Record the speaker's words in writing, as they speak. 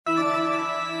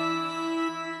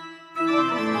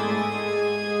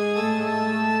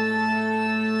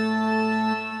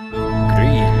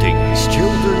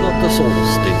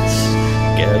solstice.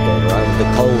 Gather round the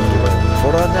cauldron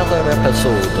for another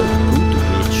episode of Good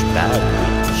Witch, Bad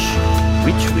Witch.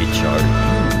 Which witch are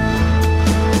you?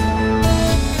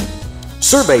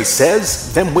 Survey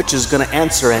says them witches gonna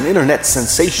answer an internet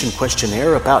sensation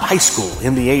questionnaire about high school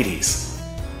in the 80s.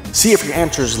 See if your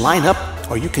answers line up,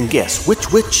 or you can guess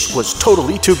which witch was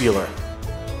totally tubular.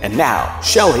 And now,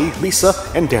 Shelley, Lisa,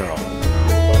 and Daryl.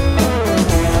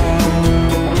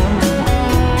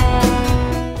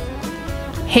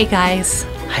 Hey guys,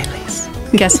 Hi, Lise.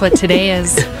 guess what today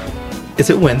is? Is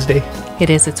it Wednesday? It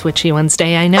is. It's Witchy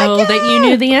Wednesday. I know that you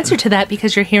knew the answer to that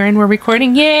because you're here and we're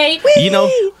recording. Yay! You know,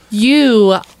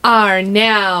 You are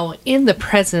now in the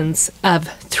presence of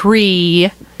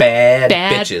three bad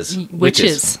bitches.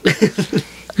 witches.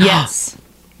 Yes.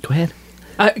 Go ahead.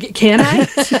 Can I?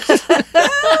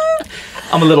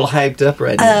 I'm a little hyped up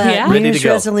right now. Yeah. Ready New to Year's go.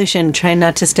 resolution, try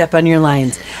not to step on your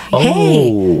lines. Oh.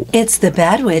 Hey, it's the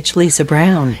bad witch, Lisa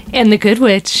Brown. And the good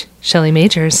witch, Shelley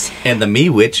Majors. And the me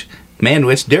witch, man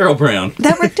witch, Daryl Brown.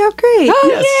 That worked out great.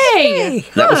 Oh, yay!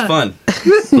 That was fun.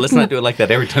 Let's not do it like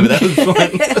that every time. That was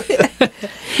fun.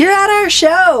 You're at our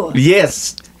show.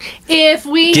 Yes. If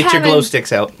we Get your haven't- glow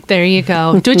sticks out. There you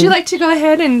go. Would you like to go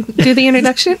ahead and do the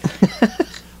introduction?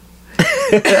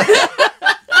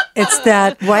 It's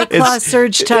that White Claw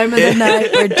surge time of the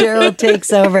night where Daryl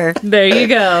takes over. There you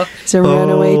go. It's a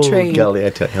runaway train. Golly, I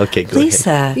tell you. Okay, go ahead.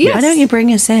 Lisa, Yes. why don't you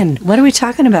bring us in? What are we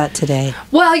talking about today?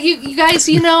 Well, you guys,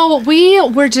 we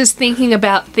were just thinking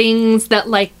about things that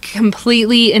like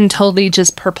completely and totally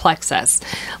just perplex us.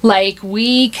 Like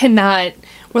we're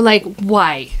like,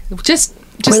 why? Just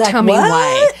We're like, tell me what?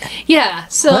 why. Yeah.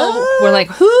 So What? we're like,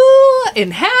 who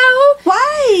and how?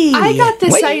 Why? I got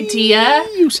this Wait, idea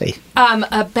You say.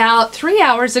 about 3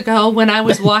 hours ago when I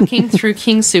was walking through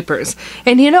King Supers.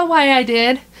 And you know why I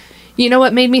did? You know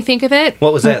what made me think of it?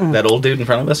 What was that? That old dude in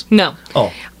front of us? No.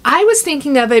 Oh. I was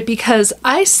thinking of it because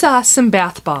I saw some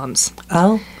bath bombs.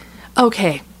 Oh,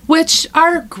 Okay, which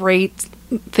are a great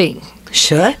thing.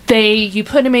 sure. You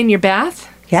put them in your bath,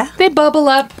 Yeah. they bubble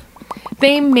up,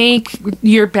 they make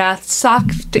your bath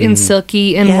soft and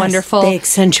silky and Yes, wonderful. They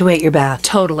accentuate your bath.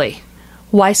 Totally.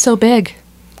 Why so big?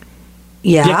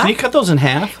 Yeah. Yeah, can you cut those in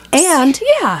half? and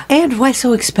Yeah. and why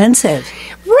so expensive?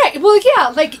 Right. Well, yeah,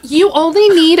 like you only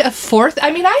need a fourth.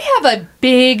 I mean, I have a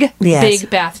big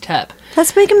bathtub.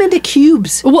 Let's make them into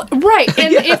cubes. Well, right.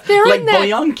 And if they're like in that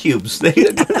bouillon cubes. if they're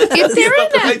in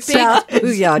that big South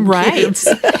Bouillon right. cubes.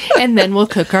 And then we'll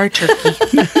cook our turkey.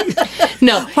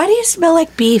 No. Why do you smell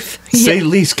like beef? Say,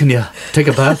 Lise, can you take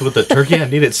a bath with the turkey? I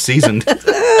need it seasoned.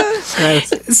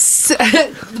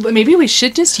 Maybe we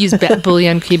should just use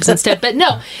bouillon cubes instead. But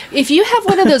no, if you have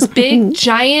one of those big,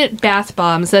 giant bath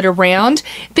bombs that are round,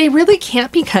 they really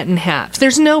can't be cut in half.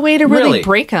 There's no way to really Really?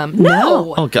 break them.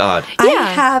 No. Oh, God. I Yeah.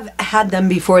 have had them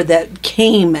before that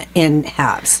came in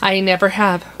halves. I never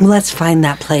have. Let's find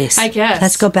that place. I guess.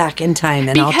 Let's go back in time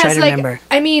and I'll try to remember.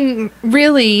 I mean,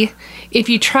 really, if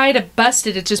you try to bust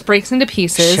it, it just breaks into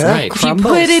pieces. Sure. Right. If you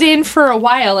Crumbles. put it in for a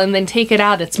while and then take it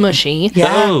out, it's mushy.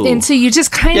 Yeah. Oh. And so you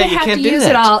just kind Yeah, of you have to can't do use that.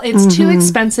 it all. It's too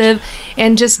expensive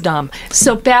and just dumb.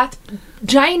 So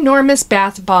ginormous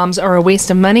bath bombs are a waste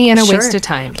of money and a Sure. waste of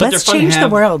time. But Let's they're fun to change the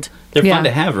have. world. They're Yeah. fun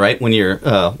to have, right? When you're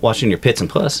washing your pits and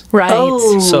puss. Right.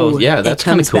 Oh, So, yeah, it that's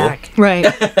kinda comes cool. back. Right.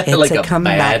 It's like a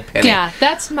comeback. bad penny. Yeah,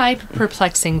 that's my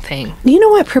perplexing thing. You know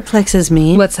what perplexes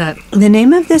me? What's that? The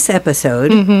name of this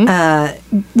episode,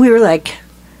 we were like,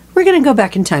 we're going to go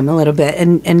back in time a little bit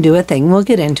and do a thing. We'll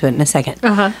get into it in a second.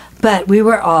 Uh-huh. But we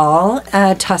were all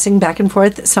tossing back and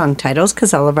forth song titles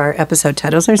because all of our episode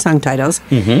titles are song titles.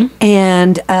 Mm-hmm.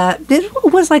 And it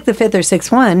was like the fifth or sixth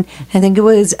one. I think it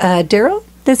was Daryl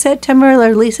that said Time of Our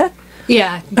Lives, or Lisa.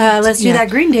 Yeah. Let's do Yeah. that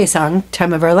Green Day song,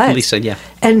 Time of Our Lives. Lisa, yeah.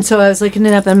 And so I was looking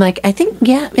it up. I'm like, I think,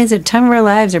 is it Time of Our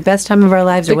Lives or Best Time of Our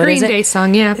Lives or The what Green is it? Day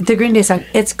song, yeah. The Green Day song.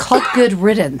 It's called Good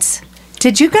Riddance.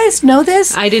 Did you guys know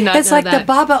this? I did not It's know like that. the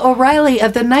Baba O'Reilly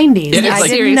of the 90s. Yeah, it's I like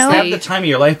didn't know. have the time of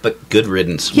your life, but good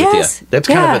riddance Yes, with you. That's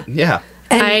kind of a, yeah.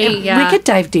 And yeah. we could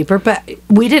dive deeper, but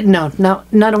we didn't know. No,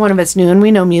 none one of us knew, and we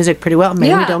know music pretty well.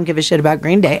 Maybe we Yeah. don't give a shit about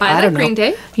Green Day. I like don't know. Green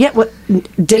Day. Yeah,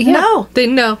 didn't Yeah. know.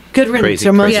 Didn't know. Good Riddance, Crazy,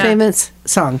 their most crazy. Yeah. famous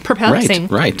song. Perplexing.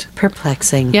 Right.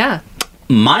 Perplexing. Yeah.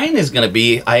 Mine is going to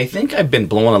be, I think I've been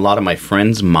blowing a lot of my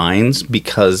friends' minds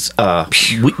because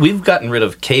we've gotten rid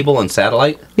of cable and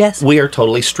satellite. Yes. We are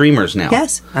totally streamers now.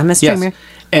 Yes, I'm a streamer. Yes.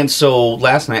 And so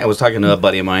last night I was talking to a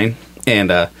buddy of mine,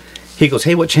 and he goes,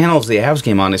 "Hey, what channel is the Avs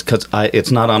game on?" It's because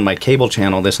it's not on my cable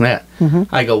channel, this and that. Mm-hmm.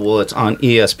 I go, "Well, it's on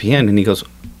ESPN." And he goes,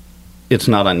 "It's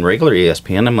not on regular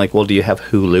ESPN." I'm like, "Well, do you have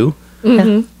Hulu?"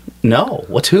 No,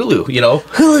 what's Hulu? You know,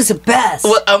 Hulu's the best.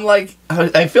 well, I'm like,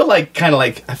 I feel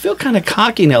kind of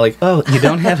cocky now. Like, oh, you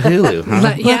don't have Hulu, huh?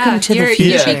 But yeah, Welcome to the you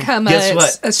future. become Guess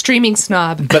what? a streaming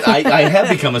snob. But I have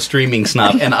become a streaming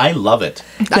snob, and I love it.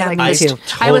 Yeah, like me this. too.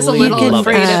 I was a Totally little love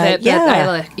afraid it. of it, but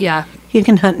Yeah. yeah, You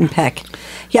can hunt and peck.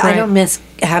 Yeah, I Right. don't miss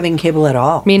having cable at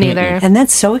all. me neither. And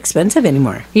that's so expensive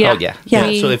anymore. Yeah. Oh yeah.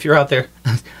 Yeah. So if you're out there,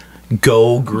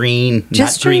 go green,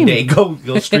 Just not Green stream. Day.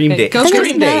 Go Stream Day. Go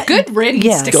Stream Day. Good riddance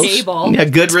Yes. to Go- cable. Yeah,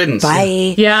 good riddance.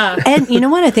 Bye. Yeah. And you know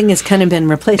what I think has kind of been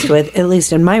replaced with, at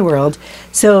least in my world.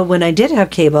 So when I did have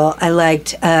cable, I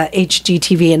liked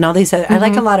HGTV and all these. I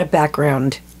like a lot of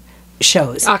background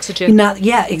shows. Oxygen. Not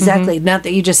exactly. Not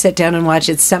that you just sit down and watch.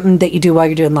 It's something that you do while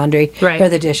you're doing laundry Right. or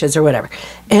the dishes or whatever.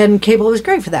 And cable was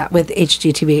great for that with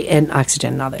HGTV and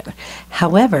Oxygen and all that.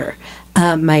 However,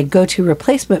 my go-to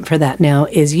replacement for that now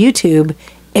is YouTube.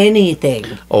 Anything.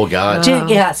 Oh God.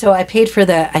 Yeah, so I paid for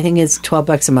I think it's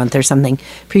 $12 a month or something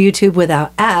for YouTube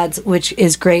without ads, which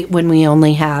is great when we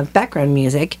only have background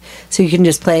music. So you can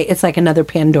just play, it's like another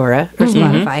Pandora or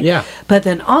Spotify. Yeah. But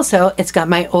then also, it's got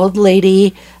my old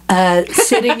lady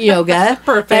sitting yoga.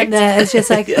 Perfect. And it's just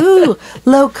like, ooh,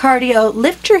 low cardio,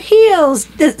 lift your heels,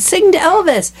 sing to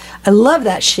Elvis. I love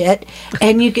that shit.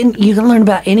 And you can learn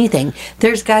about anything.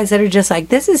 There's guys that are just like,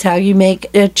 this is how you make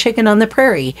a chicken on the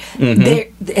prairie.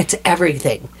 It's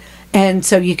everything. And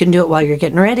so you can do it while you're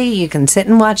getting ready. You can sit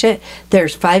and watch it.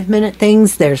 There's 5-minute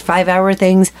things. There's 5-hour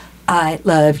things. I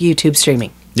love YouTube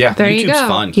streaming. Yeah. There you YouTube's go.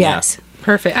 fun. Yes.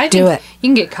 Perfect. I Do think it. you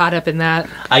can get caught up in that.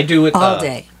 Yeah. I do it All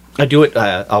day. I do it.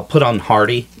 I'll put on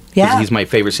Hardy. 'Cause Yeah. he's my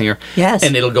favorite singer. Yes.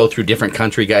 And it'll go through different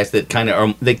country guys that kind of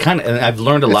are. They kind of. And I've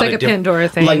learned a lot like of a different. Pandora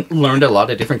thing. Like learned a lot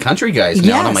of different country guys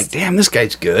now, and I'm Yes. like, damn, this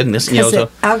guy's good, and this, you know. Because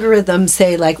So the algorithms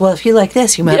say, like, well, if you like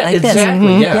this, you might Yeah, like exactly,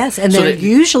 this. yeah. Yes, and So they're that-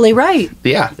 usually right.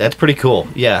 yeah, that's pretty cool.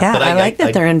 Yeah. Yeah, but I like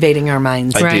that they're invading our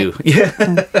minds. I Right. do. Yeah.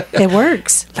 It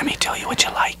works. Let me tell you what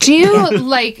you like. Do you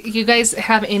like? You guys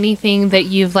have anything that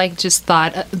you've like just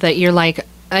thought that you're like?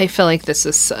 I feel like this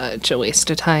is such a waste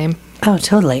of time. Oh,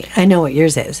 totally. I know what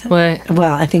yours is. What?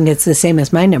 Well, I think it's the same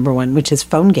as my number one, which is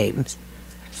phone games.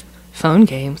 Phone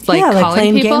games, like yeah, calling like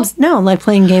playing people. games. No, like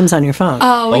playing games on your phone.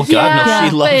 Oh, Oh, God, yeah, no,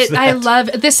 she loves but I that. love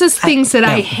this is things that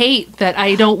I hate that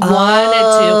I don't want to do.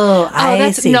 Oh, I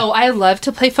see. No, I love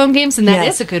to play phone games, and that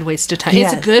Yes. is a good waste of time.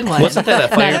 Yes. It's a good one. Wasn't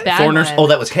that a Not a bad Foreigners? one. Oh,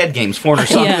 that was Head Games. Foreigners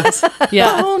song. Yes,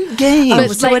 yeah. Phone games.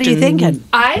 But So what like- are you thinking?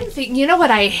 I'm thinking. You know what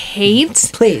I hate,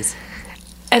 Please.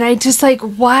 and I just like.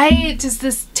 Why does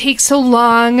this take so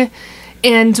long,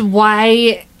 and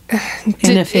why?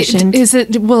 Inefficient. Is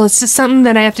it? Well, it's just something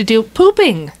that I have to do.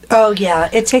 Pooping. Oh, yeah.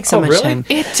 It takes so Oh, much really? time.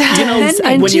 It does. You know,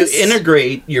 I'm when just- you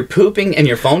integrate your pooping and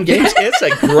your phone games, it's a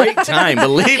great time.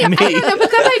 Believe me. I don't know,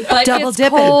 but then my butt Double gets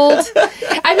dipping. cold.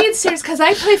 I mean, serious, because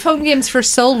I play phone games for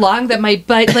so long that my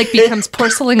butt like becomes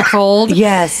porcelain cold.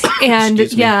 Yes. And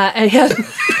Excuse me. yeah, I have.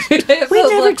 We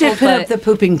never did put up the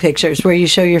pooping pictures where you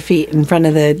show your feet in front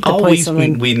of the Oh,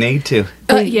 porcelain. we need to.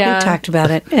 yeah. We talked about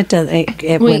it. It does.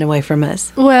 It went away from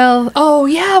us. Well, oh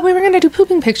yeah, we were gonna do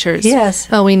pooping pictures. Yes.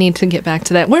 Oh, we need to get back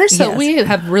to that. Yes. We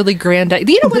have really grand.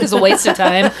 You know what is a waste of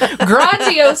time?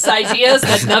 Grandiose ideas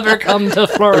that never come to Right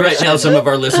fruition. now, some of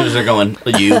our listeners are going,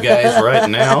 you guys right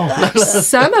now?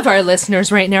 Some of our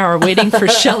listeners right now are waiting for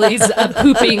Shelley's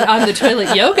pooping on the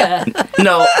toilet yoga.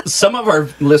 No, some of our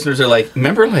listeners are like,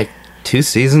 remember like 2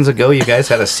 seasons ago you guys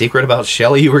had a secret about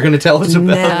Shelley you were going to tell us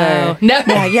about? Never.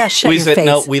 No. Yeah, shut We your said, face.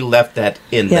 no, we left that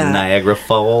in the Yeah. Niagara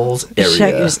Falls area.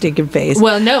 Shut your stinking face.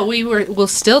 Well, no, we'll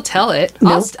still tell it.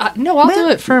 Nope. I'll do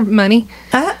it for money.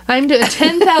 I'm doing a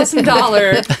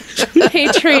 $10,000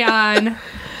 Patreon.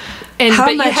 And How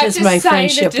but you much have is to my sign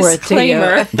friendship a worth to you?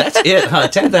 disclaimer. That's it, huh?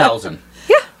 10,000.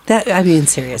 I mean,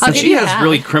 seriously. I'll She give you has half.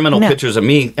 really criminal No. pictures of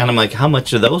me, and I'm like, how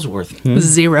much are those worth?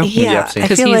 Zero. Yeah, Yep, see. I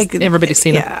 'Cause feel he's- like everybody's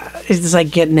seen it. Yeah, it's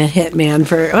like getting a hitman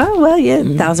for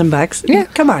 $1,000. Yeah.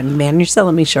 Come on, man, you're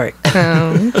selling me short.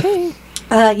 Okay.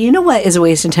 You know what is a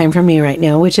waste of time for me right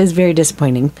now, which is very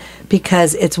disappointing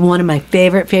because it's one of my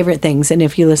favorite things. And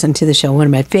if you listen to the show, one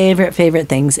of my favorite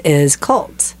things is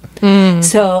cults.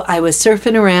 So I was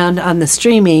surfing around on the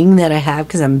streaming that I have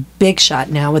because I'm big shot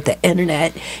now with the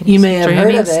internet. You may have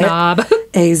heard Streaming of it. snob.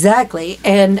 Exactly.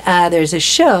 And there's a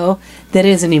show that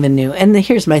isn't even new. And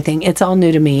here's my thing. It's all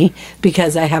new to me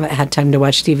because I haven't had time to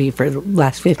watch TV for the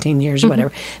last 15 years or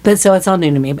whatever. But so it's all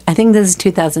new to me. I think this is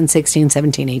 2016,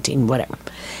 17, 18, whatever.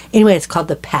 Anyway, it's called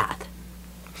The Path.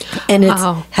 And it's,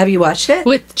 Oh. have you watched it?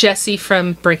 With Jesse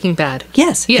from Breaking Bad.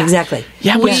 Yes, Yeah. exactly.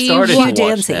 Yeah, we started Hugh to watch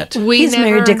Dancy. that. We He's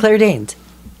married to never- Claire Danes.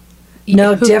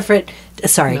 No, different.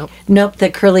 Sorry. Nope. Nope, the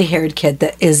curly-haired kid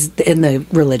that is in the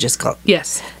religious cult.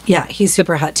 Yes. Yeah, he's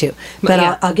super hot too. But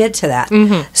Yeah. I'll get to that.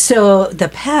 So The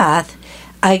Path,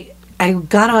 I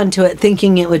got onto it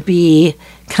thinking it would be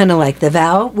kind of like The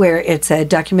Vow, where it's a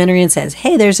documentary and says,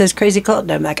 hey, there's this crazy cult.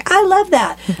 And I'm like, I love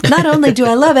that. Not only do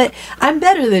I love it, I'm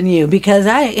better than you because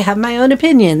I have my own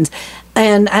opinions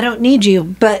and I don't need you.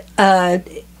 But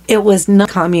it was not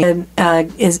commune.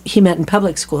 He met in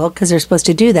public school because they're supposed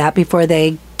to do that before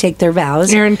they take their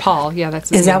vows. Aaron Paul. Yeah, that's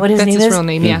his Is name. that what his that's name his is? real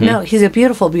name, yeah. No, he's a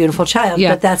beautiful, beautiful child.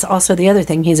 Yeah. But that's also the other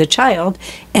thing. He's a child.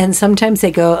 And sometimes they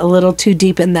go a little too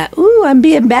deep in that, ooh, I'm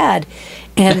being bad.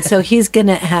 And so he's going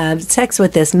to have sex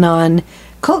with this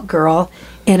non-cult girl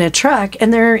in a truck.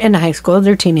 And they're in high school.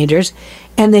 They're teenagers.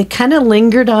 And they kind of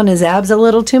lingered on his abs a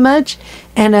little too much.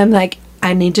 And I'm like,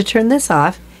 I need to turn this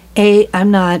off.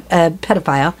 I'm not a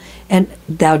pedophile, and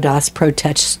thou dost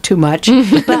protest too much.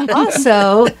 But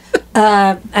also,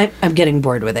 I'm getting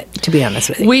bored with it, to be honest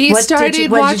with you. We What started did you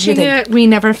watching think? it. We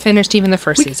never finished even the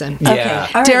first season. Yeah. Okay.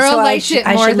 All right, Daryl so liked it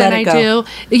more should than let I it go.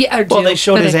 do. Yeah, Well, they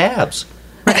showed his abs.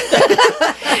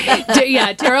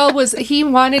 Yeah, Daryl he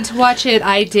wanted to watch it.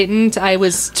 I didn't. I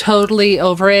was totally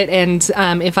over it. And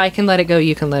if I can let it go,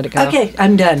 you can let it go. Okay,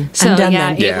 I'm done. So, I'm done yeah,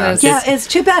 then. it Yeah. was. Yeah, it's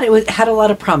too bad. It had a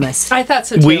lot of promise. I thought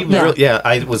so too.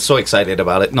 I was so excited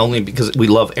about it, and only because we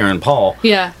love Aaron Paul.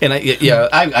 Yeah. And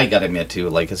I gotta admit too,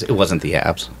 like it wasn't the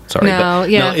abs. Sorry, No,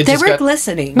 yeah. it They just were got-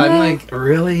 glistening. I'm like,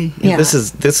 really? Yeah. This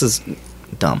is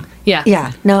dumb. Yeah.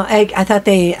 Yeah, no, I thought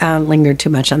they lingered too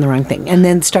much on the wrong thing and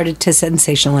then started to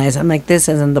sensationalize. I'm like, this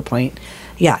isn't the point.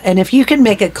 Yeah, and if you can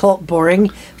make a cult boring,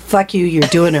 fuck you, you're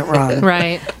doing it wrong.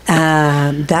 Right.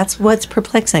 That's what's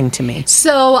perplexing to me.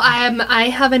 So I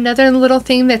have another little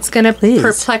thing that's going to Please.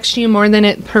 perplex you more than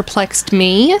it perplexed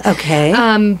me. Okay.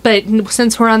 But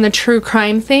since we're on the true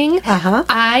crime thing,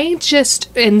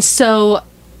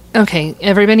 okay,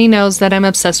 everybody knows that I'm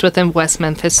obsessed with the West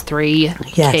Memphis 3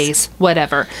 Yes. case,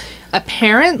 whatever.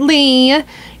 Apparently,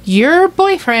 your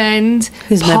boyfriend,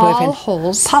 Who's my Paul boyfriend?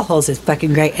 Holes. Paul Holes is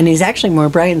fucking great, and he's actually more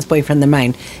Brian's boyfriend than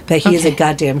mine, but he is a Okay.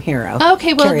 goddamn hero.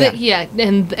 Okay, well, Carry on. yeah,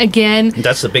 and again,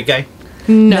 That's the big guy.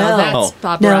 no, that's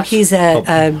Bob No, Rush. he's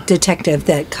a detective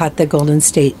that caught the Golden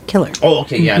State Killer. Oh,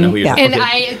 okay, yeah, I know who you're. Yeah. And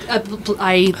okay.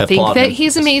 I think applaud that him.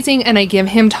 he's amazing, and I give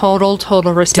him total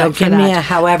respect Don't for give that. me a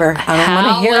however. I don't want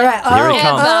to hear it. Here it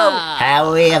comes.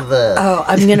 However, Oh,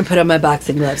 I'm going to put on my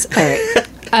boxing gloves. All right.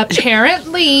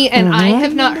 Apparently, and I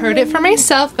have not heard it for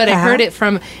myself, but I heard it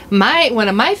from one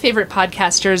of my favorite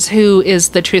podcasters, who is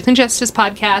the Truth and Justice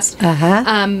podcast.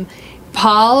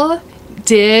 Paul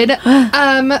did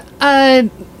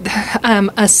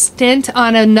a stint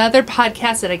on another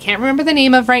podcast that I can't remember the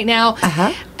name of right now,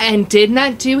 and did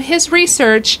not do his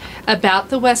research about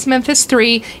the West Memphis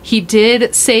 3. He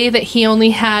did say that he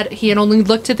had only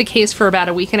looked at the case for about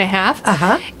a week and a half,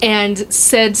 and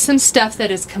said some stuff that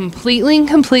is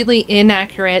completely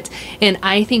inaccurate. And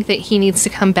I think that he needs to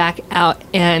come back out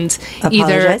and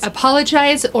either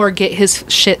apologize or get his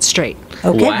shit straight.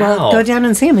 Okay, Wow. well, go down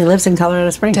and see him. He lives in Colorado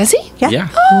Springs. Does he? Yeah. Yeah.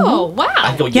 Oh, wow.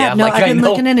 I go, Yeah, no, like I've I been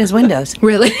know. looking in his windows.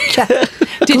 Really?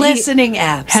 Did Glistening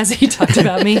abs. Has he talked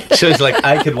about me? So it's like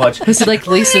I could watch. He's like,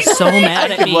 Lisa's so mad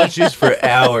at me. Watch this for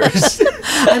hours.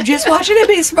 I'm just watching it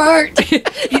be smart.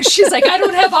 She's like, I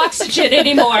don't have oxygen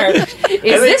anymore. Is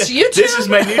this YouTube? This is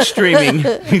my new streaming.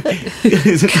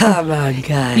 Come on,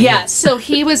 guys. Yeah, so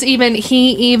he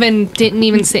even didn't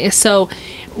even say. So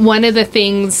one of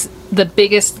the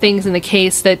biggest things in the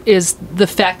case that is the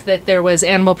fact that there was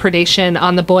animal predation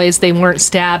on the boys. They weren't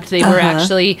stabbed. They were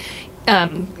actually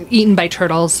eaten by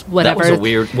turtles, whatever. That was a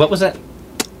weird. What was that?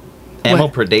 Animal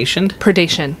predation?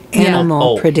 Predation.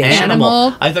 Animal predation.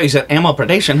 Animal- I thought you said animal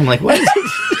predation. I'm like, what is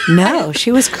it? No,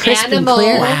 she was crisp Animal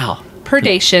and clear. Wow.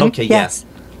 predation. Okay, Yes.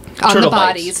 On Turtle the bites.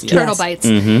 bodies, Yes. turtle bites.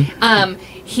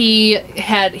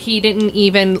 He didn't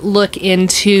even look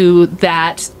into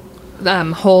that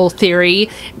whole theory.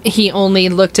 He only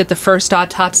looked at the first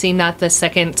autopsy, not the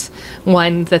second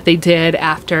one that they did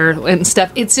after and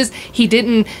stuff. It's just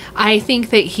I think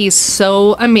that he's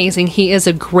so amazing. He is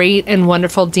a great and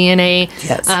wonderful DNA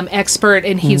Yes. expert,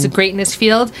 and he's great in his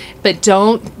field. But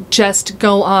don't just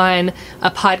go on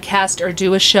a podcast or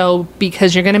do a show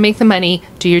because you're going to make the money.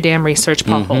 Do your damn research,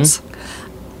 Paul Holes.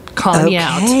 Call me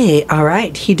out. Okay, all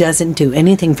right. He doesn't do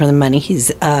anything for the money.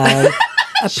 He's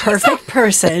a perfect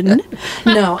person.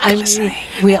 No,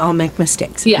 we all make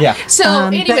mistakes. Yeah. Yeah. So,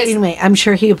 But anyways, anyway, I'm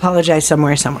sure he apologized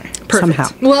somehow. Somehow.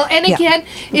 Well, and Yeah. again,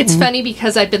 it's funny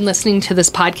because I've been listening to this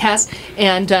podcast,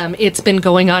 and it's been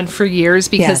going on for years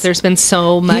because Yes. there's been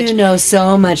so much. You know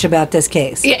so much about this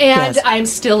case. And Yes. I'm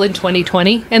still in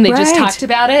 2020, and they just Right. talked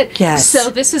about it. Yes. So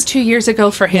this is 2 years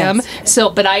ago for him. Yes. So,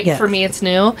 but Yes. for me, it's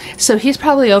new. So he's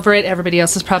probably over it. Everybody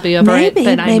else is probably over it, Maybe,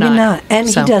 but I'm maybe not. not. And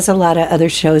So- he does a lot of other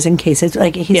shows and cases.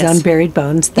 Like he's Yes. on Buried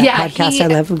Bones, that Yeah, podcast he- I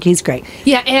love. He's great.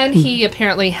 Yeah, and he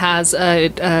apparently has a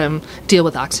deal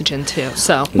with oxygen too.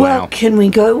 So Well, can we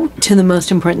go to the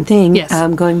most important thing? Yes.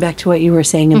 Going back to what you were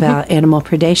saying about animal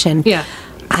predation. Yeah.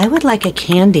 I would like a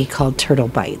candy called Turtle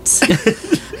Bites.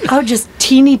 Oh, just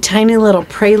teeny tiny little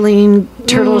praline,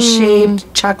 turtle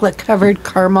shaped, chocolate covered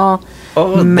caramel.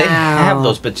 Oh, they Wow. have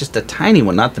those, but just a tiny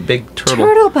one, not the big turtle.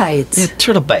 Turtle Bites. Yeah,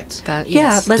 turtle bites. that, Yeah,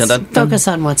 yes. let's Dun-dun-dun. focus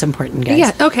on what's important, guys.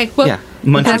 Yeah. Okay. Well, Yeah.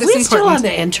 Munch- that Are is we still important.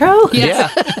 on the intro? Yeah.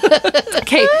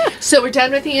 Okay, so we're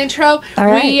done with the intro. All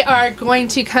right. We are going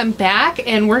to come back,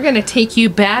 and we're going to take you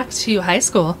back to high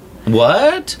school.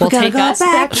 What? We're gonna take go us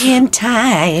back in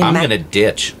time. I'm gonna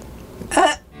ditch.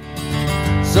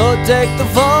 So take the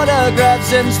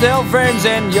photographs and still frames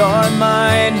in your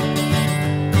mind,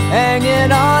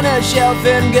 hanging on a shelf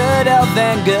in good health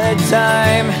and good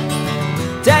time.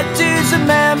 Tattoos and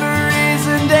memories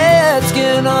and dead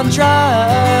skin on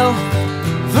trial.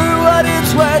 For what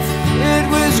it's worth, it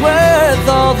was worth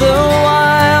all the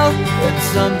while. It's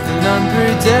something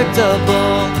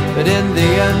unpredictable, but in the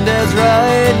end is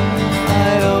right.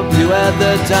 I hope you had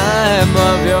the time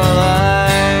of your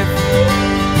life.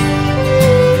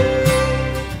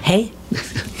 Hey,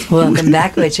 welcome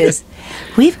back, witches.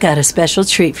 We've got a special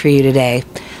treat for you today.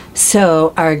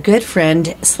 So, our good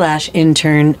friend slash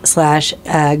intern slash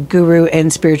guru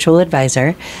and spiritual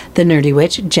advisor, the nerdy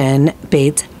witch, Jen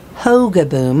Bates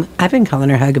Hogaboom. I've been calling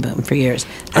her Hugaboom for years.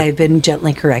 I've been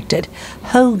gently corrected.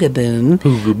 Hogaboom.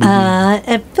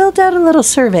 Filled out a little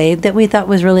survey that we thought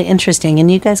was really interesting, and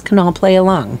you guys can all play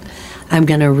along. I'm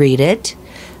going to read it.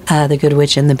 The Good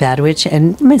Witch and the Bad Witch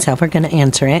and myself are going to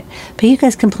answer it. But you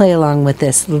guys can play along with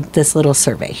this little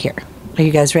survey here. Are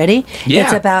you guys ready? Yeah.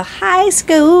 It's about high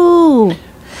school.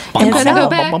 I'm going to go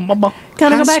back.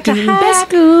 Gonna go back to high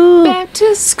school. Back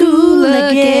to school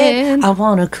again. I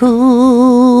want a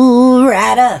cool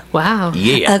rider. Wow.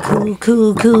 Yeah. A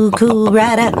cool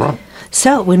rider.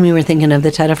 So, when we were thinking of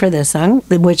the title for this song,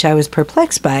 which I was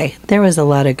perplexed by, there was a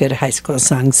lot of good high school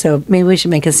songs. So, maybe we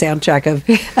should make a soundtrack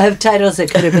of titles that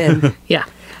could have been. Yeah.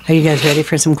 Are you guys ready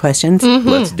for some questions?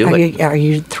 Let's do it. Are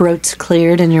your throats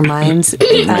cleared and your minds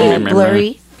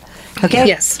blurry? Okay.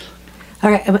 Yes.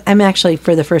 All right. I'm actually,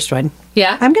 for the first one,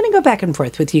 Yeah. I'm going to go back and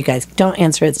forth with you guys. Don't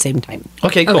answer at the same time.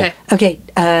 Okay, cool. Okay. Okay.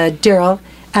 Daryl,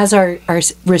 as our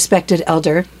respected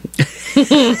elder,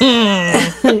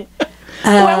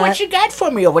 what you got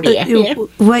for me over there?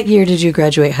 what year did you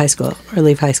graduate high school or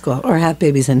leave high school or have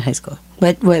babies in high school?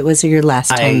 What was your last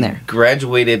time I there?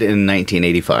 graduated in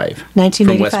 1985 from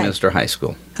 1985. Westminster High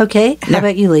School. Okay. How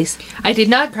about you, Lise? I did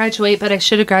not graduate, but I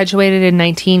should have graduated in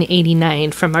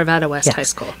 1989 from Arvada West Yeah. High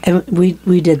School. And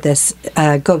we did this.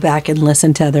 Go back and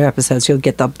listen to other episodes. You'll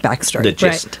get the backstory. The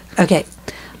gist. Okay.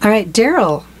 All right,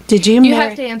 Daryl. Did you? You marry-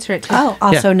 have to answer it too. Oh,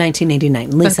 also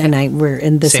 1989. Lisa and I were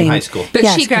in the Same high school. But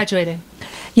yes. she graduated.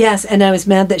 Yes, and I was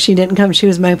mad that she didn't come. She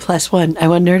was my +1. I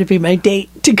wanted her to be my date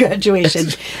to graduation.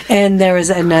 And there was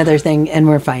another thing, and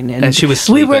we're fine. And she was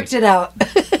We sleeping. worked it out.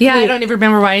 Yeah, I don't even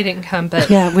remember why I didn't come, but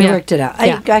Yeah, we worked it out.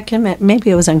 Yeah. I can. Maybe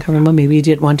it was uncomfortable. Maybe you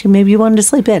didn't want to. Maybe you wanted to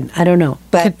sleep in. I don't know.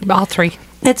 But all three.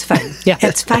 it's fine. Yeah.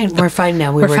 It's fine. We're fine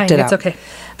now. We We're worked fine. it It's out. okay.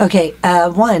 Okay.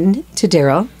 One to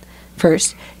Daryl.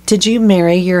 First, did you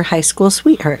marry your high school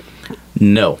sweetheart?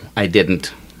 No, I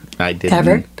didn't. I didn't.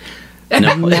 Ever? No.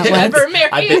 Not once? Ever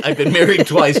married? I've been married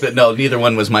twice, but no, neither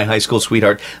one was my high school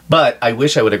sweetheart. But I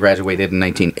wish I would have graduated in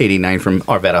 1989 from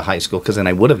Arvada High School because then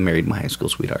I would have married my high school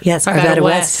sweetheart. Yes, Arvada Arvada West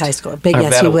West High School. Big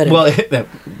yes, Arvada- you would have. Well,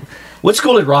 what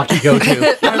school did Rocky go to?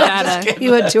 Arvada.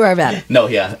 You went to Arvada. No,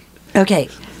 yeah. Okay.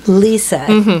 Lisa,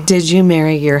 Mm-hmm. did you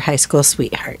marry your high school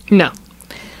sweetheart? No.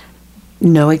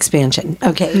 No expansion.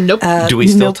 Okay. Nope. Do we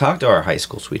still nope. talk to our high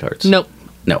school sweethearts? Nope.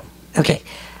 No. Okay.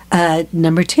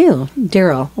 Number 2,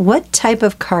 Daryl, what type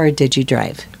of car did you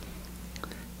drive?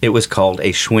 It was called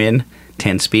a Schwinn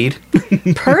 10-speed.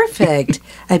 Perfect.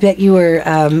 I bet you were,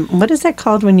 what is that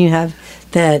called when you have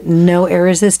the no air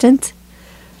resistance?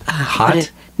 Hot?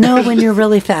 No, when you're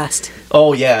really fast.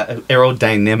 Oh, yeah.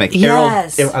 Aerodynamic.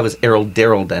 Yes. I was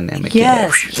aerodynamic.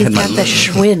 Yes. Yeah. You've got the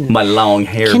Schwinn. My long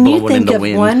hair Can you blowing in think the of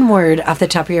wind. one word off the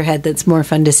top of your head that's more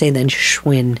fun to say than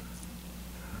Schwinn?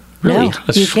 Really? No,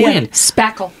 A you Schwinn. can't.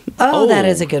 Spackle. Oh, that Oh.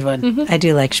 is a good one. I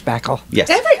do like spackle. Yes.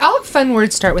 All fun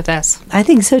words start with S. I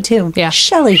think so too. Yeah.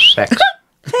 Shelley. Specs.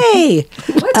 Hey,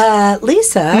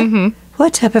 Lisa,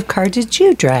 what type of car did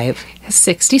you drive? A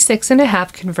 66 and a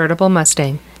half convertible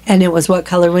Mustang. And it was what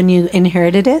color when you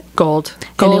inherited it? Gold. And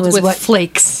it Gold was with what-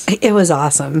 flakes. It was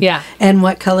awesome. Yeah. And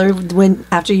what color when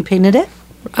after you painted it?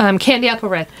 Candy apple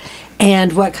red.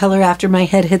 And what color after my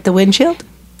head hit the windshield?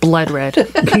 Blood red.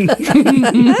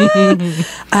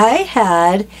 I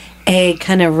had a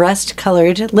kind of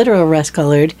literal rust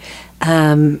colored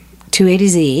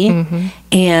 280Z,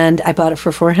 and I bought it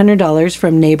for $400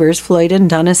 from neighbors Floyd and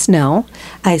Donna Snell.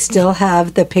 I still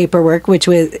have the paperwork, which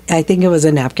was, I think it was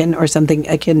a napkin or something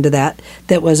akin to that.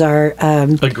 That was our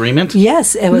Agreement?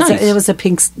 yes. It was Nice. it was a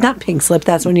not pink slip.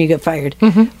 That's when you get fired.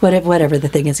 Whatever the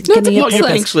thing is. it's a Give me pink Oh, your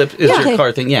slip. pink slip is Yeah. your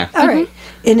car thing, yeah. All right.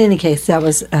 In any case, that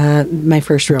was my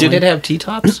first real Did one. it have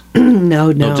T-tops?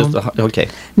 No. Just okay.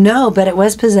 No, but it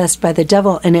was possessed by the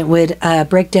devil, and it would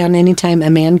break down anytime a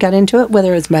man got into it,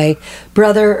 whether it was my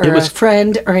brother or It was- a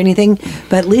friend or anything.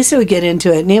 But Lisa would get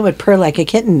into it, and it would purr like a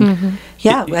kitten.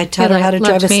 Yeah, I taught her how to drive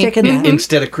a loved me. stick in that.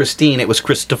 Instead of Christine, it was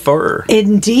Christopher.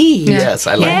 Indeed. Yes,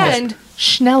 I like that. And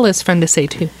Schnell is fun to say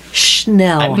too.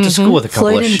 Schnell. I went to school with a couple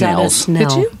Floyd of and Donna Schnells. Snell.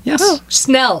 Did you? Yes. Oh,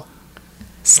 Snell.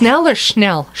 Snell or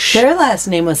Schnell? Their last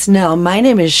name was Snell. My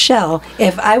name is Shell.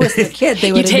 If I was the kid, they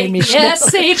You would have take named me Schnell.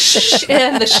 SH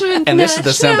and the sh And this is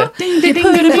the sound that ding, ding, They ding,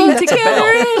 put ding, them ding. both That's a together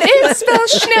bell. and it's spelled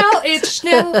Schnell. It's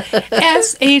Schnell.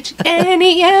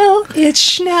 SHNEL. It's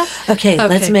Schnell. Okay,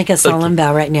 let's make a solemn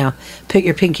vow right now. Put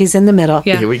your pinkies in the middle.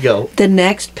 Yeah. Here we go. The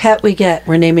next pet we get,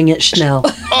 we're naming it Schnell.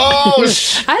 Oh,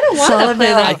 I don't want to Solid play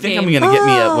bell. that I think game. I'm going to get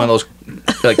me one of those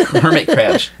like hermit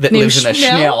crabs that Named lives in a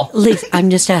Schnell? Schnell. Lisa, I'm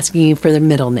just asking you for the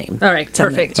middle name. All right,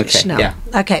 perfect. Okay, Schnell. yeah.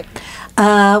 Okay.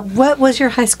 What was your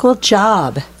high school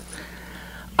job?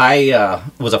 I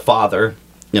was a father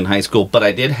in high school, but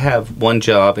I did have one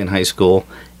job in high school,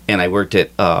 and I worked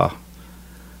at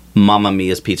Mamma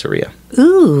Mia's Pizzeria.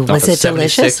 Ooh, Off was of it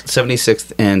delicious?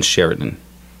 76th and Sheridan.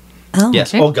 Oh,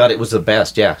 Yes. Okay. Oh, God, it was the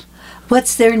best, yeah.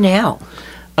 What's there now?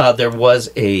 There was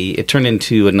it turned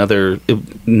into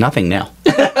nothing now.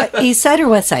 East side or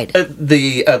west side?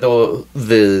 The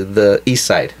east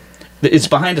side. It's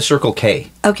behind a Circle K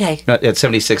Okay. at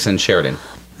 76th and Sheridan.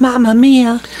 Mamma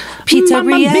Mia. Pizzeria.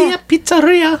 Mamma Mia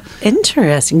Pizzeria.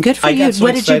 Interesting. Good for you. got so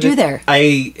What did you do excited. there?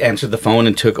 I answered the phone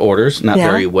and took orders. Not Yeah.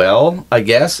 very well, I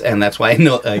guess, and that's why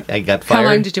I got fired. How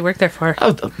long did you work there for?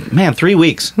 Oh man, 3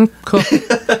 weeks. Cool.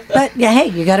 But yeah, hey,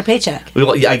 you got a paycheck.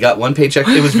 Well, yeah, I got one paycheck.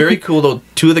 It was very cool though.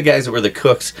 2 of the guys that were the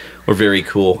cooks were very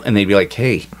cool, and they'd be like,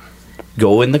 "Hey,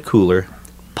 go in the cooler,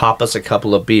 pop us a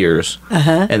couple of beers,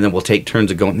 and then we'll take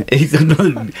turns of going."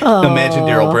 Imagine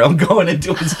Daryl Brown going and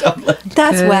doing stuff like that.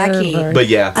 That's wacky. But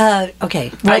yeah,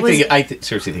 Okay. I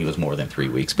seriously think it was more than 3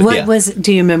 weeks. But What yeah, was?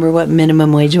 Do you remember what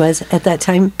minimum wage was at that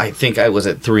time? I think I was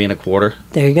at 3 1/4.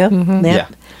 There you go. Yep. Yeah.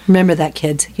 Remember that,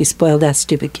 kids? You spoiled ass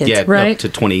stupid kids. Yeah, Right. up to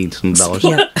 $20 some dollars.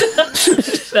 Yeah.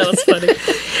 That was funny.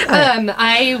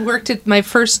 I worked at my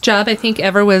first job, I think,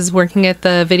 ever was working at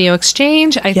the Video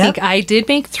Exchange. I think I did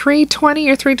make $3.20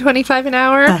 or $3.25 an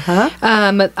hour.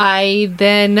 I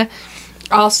then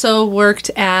also worked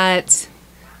at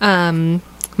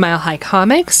Mile High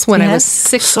Comics when I was Yes.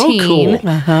 16. So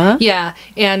cool. Yeah,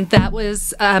 and that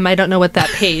was I don't know what that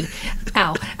paid.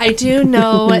 Ow. I do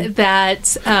know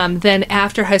that then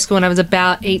after high school, when I was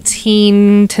about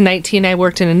 18 to 19, I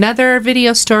worked in another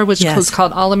video store, which Yes. was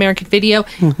called All American Video.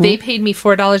 They paid me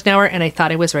 $4 an hour, and I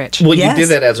thought I was rich. Well, Yes. you did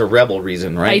that as a rebel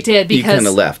reason, right? I did because you kind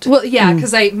of left. Well, yeah,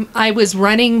 because I was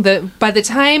running by the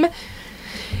time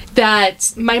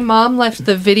that my mom left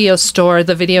the video store,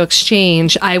 the Video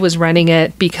Exchange, I was running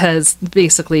it because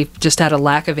basically just out of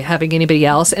lack of having anybody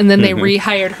else. And then they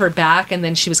rehired her back, and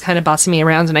then she was kind of bossing me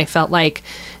around, and I felt like,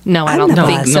 no, I I'm don't the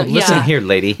think boss. so. No, listen Yeah. here,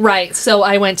 lady. Right. So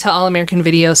I went to All American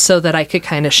Video so that I could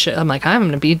kind of I'm like, I'm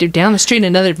going to be down the street in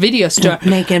another video store.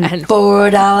 Making And-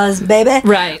 $4, baby.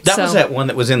 Right. That so, was that one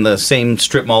that was in the same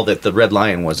strip mall that the Red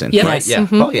Lion was in, Yes. right? Yeah.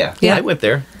 Mhm. Oh, yeah. Yeah. I went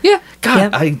there. Yeah. God,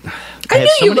 Yep. I I had knew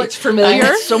so you many- looked familiar. I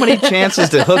had so many chances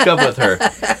to hook up with her.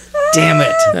 Damn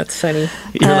it. That's funny.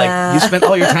 You're like, you spent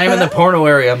all your time in the porno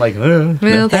area. I'm like, Well,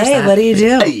 there's Hey, that. what do you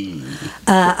do? hey.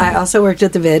 I also worked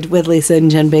at the Vid with Lisa and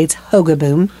Jen Bates, Hoga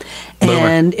Boom,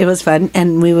 and it was fun.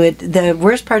 And the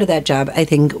worst part of that job, I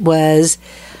think, was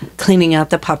cleaning out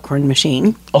the popcorn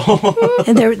machine.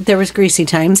 And there was greasy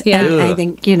times. Yeah. And I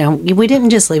think, we didn't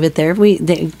just leave it there. We had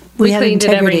cleaned it every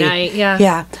integrity. night, yeah.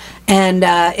 Yeah. And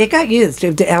it got used.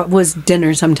 It was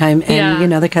dinner sometime. And,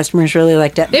 Yeah. the customers really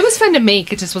liked it. It was fun to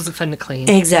make. It just wasn't fun to clean.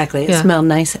 Exactly. It Yeah. smelled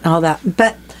nice and all that.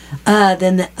 But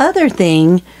then the other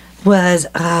thing was,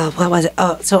 what was it?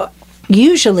 Oh, so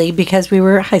usually because we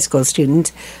were high school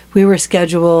students, we were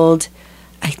scheduled,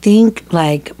 I think,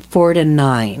 like 4 to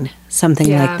 9, something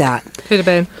like that. Could have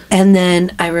been. And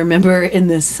then I remember in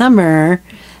the summer,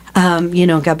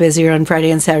 got busier on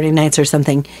Friday and Saturday nights or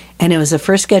something. And it was the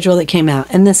first schedule that came out.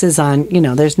 And this is on,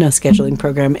 there's no scheduling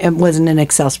program. It wasn't an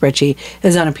Excel spreadsheet. It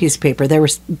was on a piece of paper. There were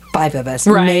 5 of us,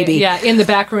 Right. maybe. Yeah, in the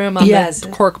back room on the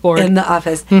cork board. In the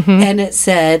office. And it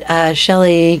said,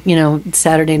 Shelley,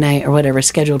 Saturday night or whatever,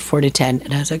 scheduled 4 to 10.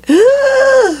 And I was like,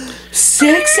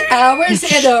 6 hours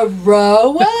in a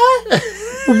row? What?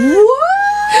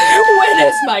 When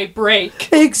is my break?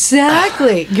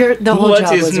 Exactly. The whole What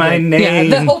job is was a my break. name?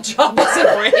 Yeah, the whole job is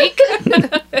a break.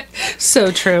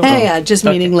 So true. Hey, yeah, just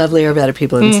meeting lovely or better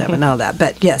people and stuff and all that.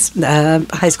 But yes,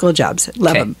 high school jobs.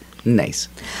 Love them. Nice.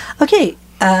 Okay,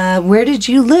 where did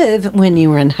you live when you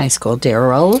were in high school,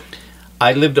 Daryl?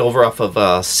 I lived over off of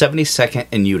 72nd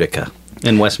and Utica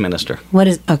in Westminster.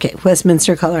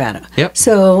 Westminster, Colorado. Yep.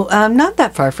 So not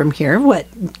that far from here. What,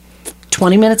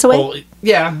 20 minutes away? Oh,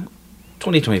 yeah.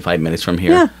 25 minutes from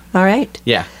here. Yeah, all right.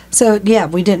 Yeah. So, yeah,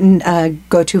 we didn't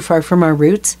go too far from our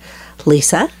roots.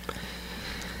 Lisa?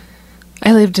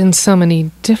 I lived in so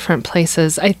many different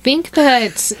places. I think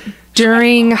that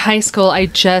during high school, I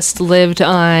just lived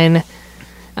on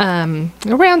around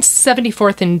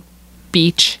 74th and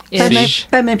Beach-ish.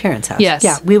 By my parents' house. Yes.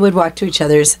 Yeah, we would walk to each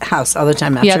other's house all the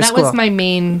time after Yeah, that school. was my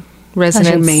main That's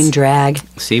residence. your main drag.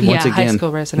 See, once Yeah, high again,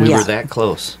 school residence. we Yeah. were that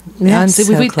close. Yeah, That's and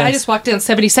so I close. just walked down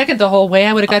 72nd the whole way.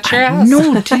 I would have got your house.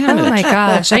 No, damn Oh it. my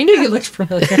gosh. I knew you looked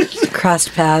familiar.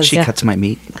 Crossed paths. She cuts my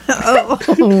meat.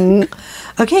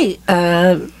 Okay,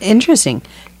 interesting.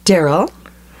 Daryl,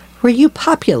 were you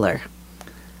popular?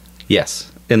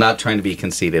 Yes. And not trying to be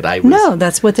conceited. I was No,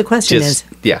 that's what the question just,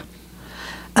 is. yeah.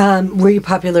 Were you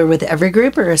popular with every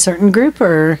group or a certain group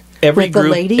or Every with group, the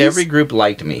ladies? every group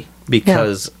liked me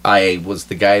because I was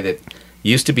the guy that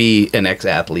used to be an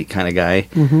ex-athlete kind of guy.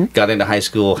 Mm-hmm. Got into high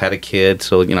school, had a kid,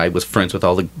 so I was friends with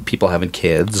all the people having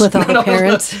kids. With all the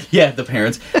parents? Yeah, the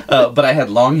parents. But I had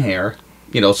long hair.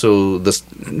 So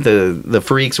the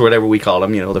freaks or whatever we called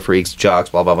them, the freaks, jocks,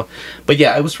 blah blah blah. But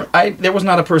yeah, there was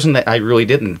not a person that I really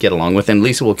didn't get along with, and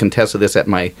Lisa will contest to this at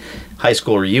my high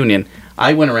school reunion.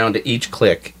 I went around to each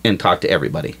clique and talked to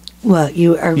everybody. Well,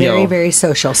 you are very, know, very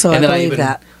social, so I And then believe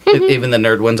that. even the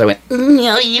nerd ones, I went,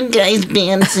 No, you guys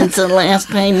been since the last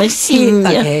time I seen you.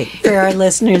 Okay, for our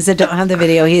listeners that don't have the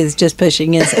video, he is just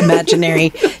pushing his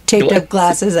imaginary taped up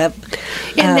glasses up.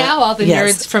 And now all the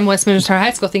yes. nerds from Westminster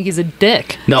High School think he's a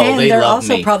dick. no, and they they're love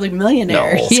also me. probably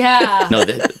millionaires. No. Yeah.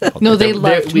 No, They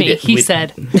loved me, he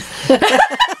said.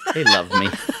 They loved me.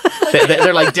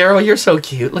 They're like, Daryl, you're so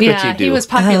cute. Look what Yeah, you do. he was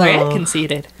popular Oh. and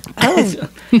conceited.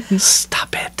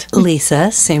 Stop it.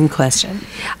 Lisa, same question.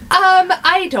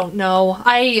 I don't know.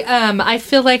 I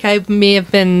feel like I may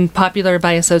have been popular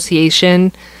by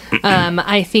association.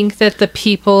 I think that the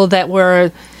people that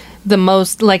were the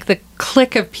most, like the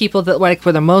clique of people that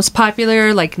were the most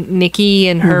popular, like Nikki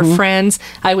and her friends,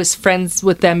 I was friends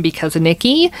with them because of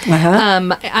Nikki.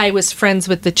 I was friends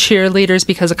with the cheerleaders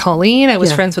because of Colleen. I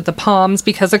was Yeah. friends with the Poms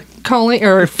because of Colleen,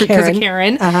 or because of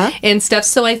Karen and stuff.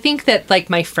 So I think that like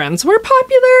my friends were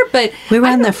popular, but We were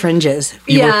I on don't- the fringes.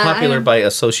 You were Yeah, popular by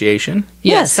association?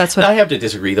 Yes, that's what I have to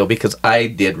disagree, though, because I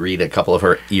did read a couple of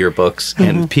her yearbooks,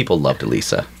 and people loved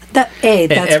Elisa. That's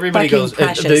And everybody fucking goes,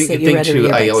 precious the that you thing, read her too,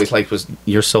 I yearbooks. always liked was,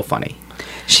 you're so funny.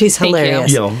 She's Thank you.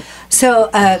 hilarious. You know, So,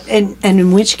 and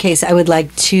in which case, I would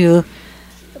like to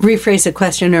rephrase the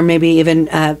question, or maybe even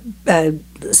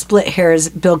split hairs,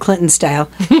 Bill Clinton style.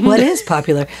 What is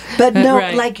popular? But no,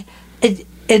 Right. like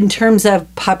in terms of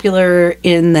popular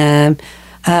in the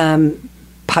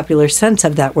popular sense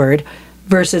of that word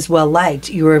versus well liked.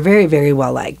 You were very, very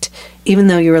well liked, even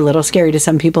though you were a little scary to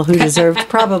some people who deserved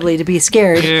probably to be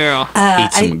scared. Yeah.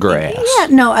 eat some grass. Yeah,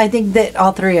 no, I think that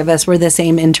all three of us were the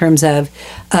same in terms of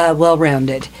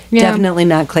well-rounded. Yeah. Definitely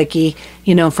not cliquey,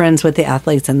 friends with the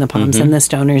athletes and the Poms and the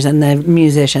stoners and the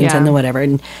musicians Yeah. and the whatever.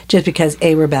 And just because,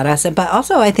 A, we're badass, but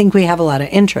also I think we have a lot of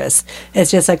interests.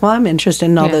 It's just like, well, I'm interested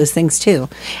in all Yeah. those things too.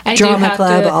 I do Drama have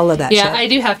club, to- all of that yeah, shit. I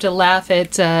do have to laugh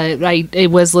at. I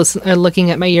was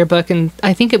looking at my yearbook, and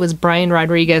I think it was Brian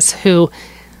Rodriguez who.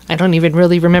 I don't even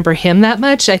really remember him that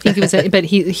much. I think it was, but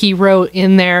he wrote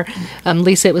in there,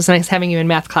 Lisa, it was nice having you in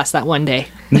math class that one day.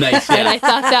 Nice, And I yeah.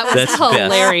 thought that was That's best.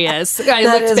 hilarious. I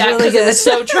That looked is back really because it good. was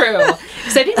so true.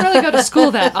 Because I didn't really go to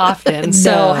school that often.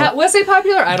 So No. was it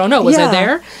popular? I don't know. Was Yeah. it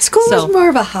there? School So- was more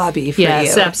of a hobby for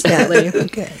Yes, you. absolutely. Yeah.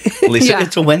 Okay. Lisa, Yeah.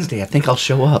 it's a Wednesday. I think I'll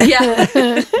show up. Yeah.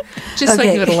 Just so I Okay.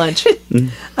 can go to lunch.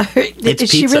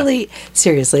 It's She pizza. really,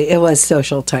 seriously, it was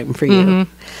social time for you.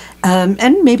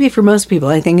 And maybe for most people,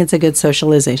 I think it's a good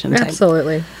socialization time.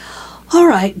 Absolutely. All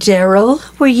right, Daryl,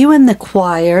 were you in the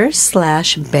choir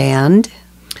 / band?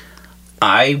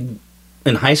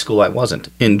 In high school, I wasn't.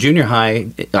 In junior high,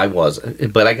 I was.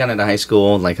 But I got into high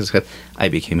school, and like I said, I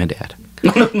became a dad.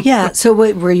 Yeah, so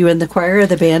were you in the choir or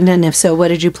the band? And if so, what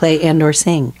did you play and or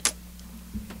sing?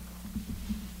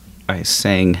 I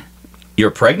sang,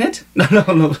 "You're pregnant?"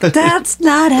 No. That's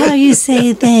not how you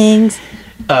say things.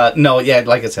 No, yeah,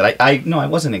 like I said, I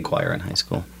wasn't in choir in high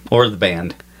school or the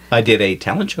band. I did a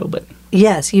talent show, but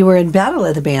Yes, you were in Battle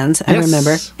of the Bands, I Yes.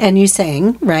 remember. And you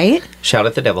sang, right? Shout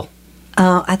at the Devil.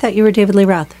 I thought you were David Lee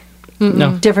Roth.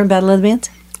 No, Different Battle of the Bands?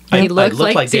 He looked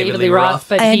like David Lee Roth,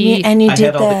 but And he you I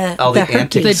did had all the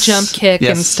Hercules. the jump kick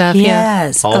and Yes. stuff. Yeah.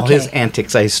 Yes. all okay. his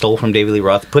antics I stole from David Lee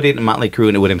Roth, put it in Motley Crue,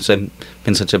 and it would have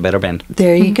been such a better band.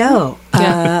 There you go.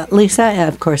 Yeah. Lisa,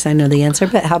 of course I know the answer,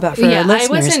 but how about for our I listeners?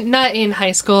 wasn't not in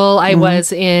high school. I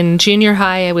was in junior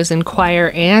high. I was in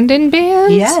choir and in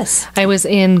band. Yes. I was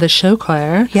in the show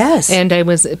choir. Yes. and I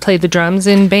played the drums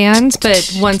in band.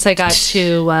 But once I got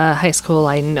to high school,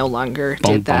 I no longer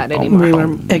did that bum. anymore. We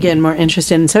were, again, more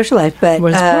interested in social life, but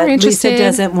Was more Lisa interested.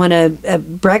 doesn't want to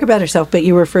brag about herself, but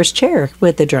you were first chair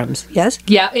with the drums, yes?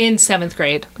 Yeah, in 7th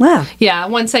grade. Wow. Yeah,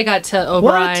 once I got to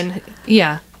Oberon.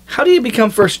 Yeah. How do you become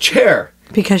first chair?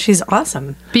 Because she's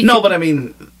awesome. No, but I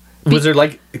mean, was there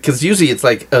like, because usually it's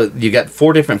like you got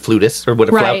 4 different flutists or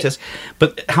what, Right. flautists,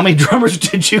 but how many drummers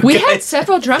did you We guys? had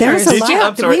several drummers. There was a Did you? lot.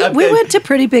 I'm sorry, we I'm- went to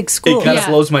pretty big It schools. kind of Yeah.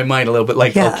 blows my mind a little bit.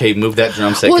 Like, Yeah. okay, move that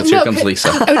drum set because here comes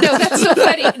Lisa. Oh, no, that's so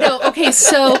funny. No, okay,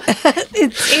 so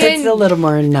It's a little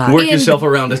more not. Work in- yourself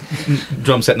around to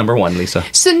drum set number 1, Lisa.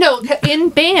 So no, in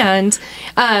band,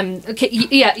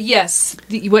 yes,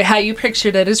 how you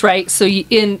pictured it is right. So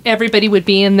everybody would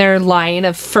be in their line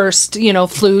of first,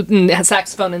 flute and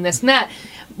saxophone and this and that.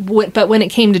 But when it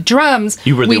came to drums,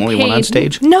 You were the we only one on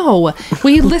stage? No,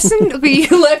 we listened. We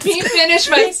let me finish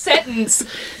my sentence.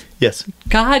 Yes.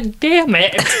 God damn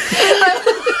it.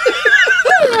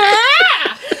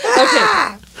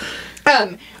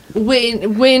 Okay.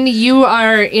 When you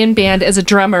are in band as a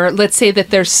drummer, let's say that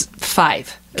there's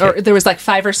 5 or there was like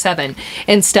 5 or 7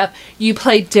 and stuff, you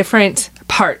play different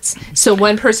parts. So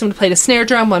one person would play the snare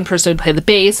drum, one person would play the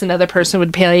bass, another person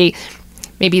would play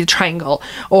maybe the triangle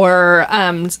or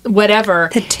whatever.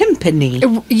 The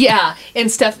timpani. Yeah, and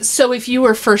stuff. So if you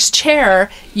were first chair,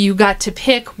 you got to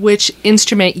pick which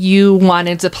instrument you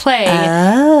wanted to play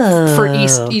for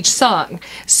each song.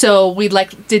 So we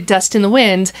did Dust in the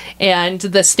Wind, and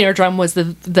the snare drum was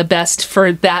the best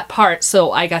for that part.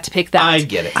 So I got to pick that. I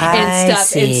get it. And I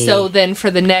stuff. And see. so then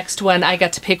for the next one, I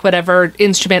got to pick whatever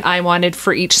instrument I wanted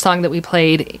for each song that we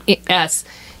played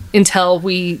until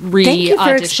we re-auditioned. Thank you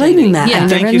for explaining that. Yeah. I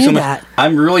Thank never you so knew much. that.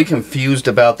 I'm really confused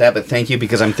about that, but thank you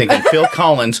because I'm thinking Phil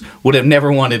Collins would have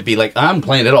never wanted to be like, I'm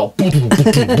playing it all. Tonight.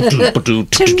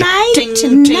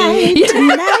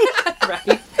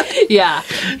 Right. Yeah.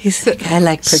 He's like, I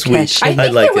like percussion. I think I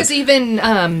like there was it. even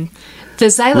the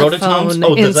xylophone Rototones?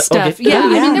 Oh, and the stuff. okay. Yeah, Oh,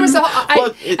 I yeah. mean there was a.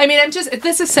 Well,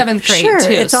 this is 7th grade Sure,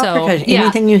 too. it's all so percussion. yeah.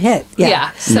 Anything you hit. Yeah.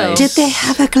 Yeah, so- Did they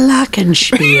have a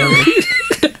glockenspiel?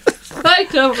 I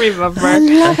don't remember.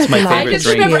 That's my I favorite just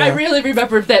drink. remember. I really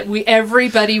remember that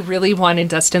everybody really wanted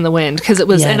Dust in the Wind because it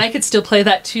was, Yeah. and I could still play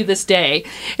that to this day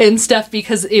and stuff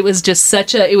because it was just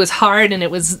it was hard and it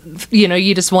was,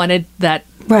 you just wanted that.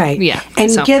 Right. Yeah,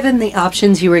 And so. given the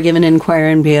options you were given in choir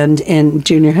and band in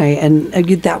junior high, and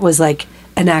that was like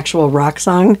an actual rock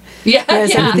song. Yeah,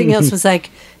 Whereas yeah. everything else was like,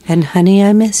 and honey,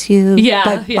 I miss you. Yeah,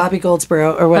 By yeah. Bobby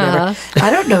Goldsboro or whatever. I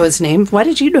don't know his name. Why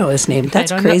did you know his name? That's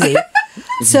don't know. crazy.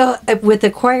 So with the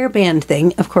choir band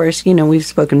thing, of course, we've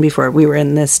spoken before. We were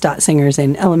in the Stott Singers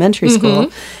in elementary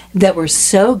school that were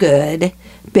so good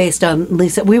based on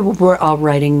Lisa. We were all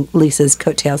riding Lisa's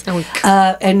coattails.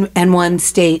 And one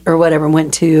state or whatever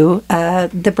went to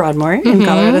the Broadmoor in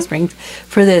Colorado Springs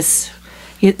for this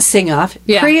sing-off.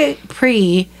 Yeah.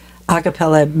 Pre a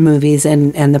cappella movies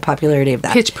and the popularity of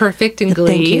that. Pitch Perfect and Glee.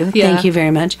 Thank you. Yeah. Thank you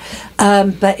very much.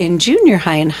 But in junior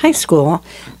high and high school,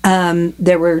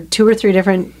 there were 2 or 3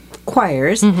 different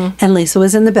choirs, and Lisa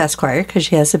was in the best choir because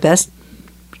she has the best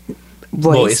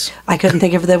voice. I couldn't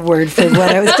think of the word for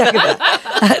what I was talking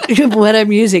about. What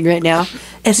I'm using right now.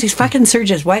 It's these fucking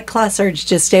surges. White Claw surge.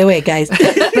 Just stay away, guys.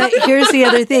 But here's the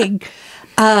other thing.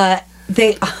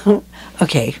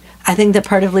 Okay. I think that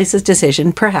part of Lisa's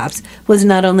decision, perhaps, was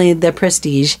not only the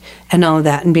prestige and all of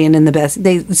that and being in the best.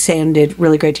 They sounded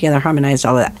really great together, harmonized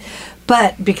all of that.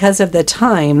 But because of the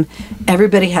time,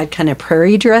 everybody had kind of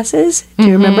prairie dresses. Do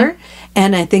you remember?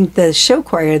 And I think the show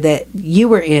choir that you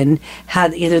were in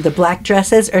had either the black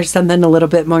dresses or something a little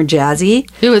bit more jazzy.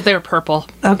 They were purple.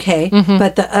 Okay.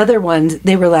 But the other ones,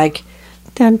 they were like,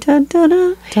 dun, dun, dun,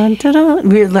 dun, dun, dun, dun.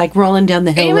 We were like rolling down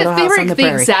the hill, They Little House were on the the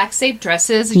Prairie. exact same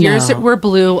dresses. Yours No. were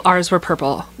blue, ours were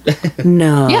purple.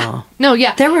 No. Yeah. No,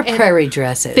 yeah. There were And prairie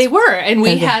dresses. They were, and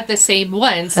we Okay. had the same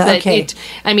ones. But Okay.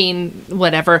 I mean,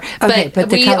 whatever. Okay, but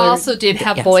the we color- also did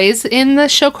have yes. boys in the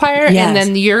show choir, Yes. and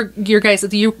then you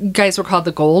guys were called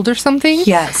the Gold or something.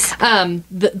 Yes.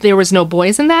 There was no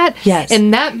boys in that. Yes.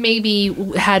 and that maybe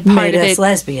had part Made of us it.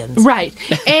 lesbians. Right,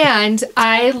 and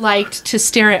I liked to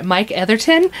stare at Mike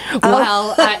Etherton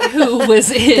who was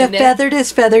The in. feathered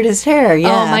his hair. Yeah.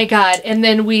 Oh my God! And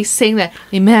then we sang that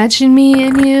 "Imagine Me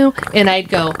and You," and I'd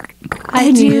go,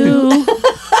 "I do,"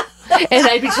 and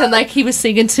I'd pretend like he was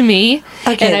singing to me,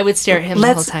 and I would stare at him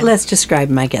the whole time. Let's describe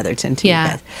Mike Etherton to Yeah. you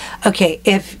guys. Okay,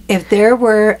 if there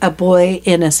were a boy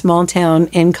in a small town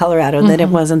in Colorado, that it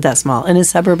wasn't that small, in a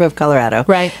suburb of Colorado,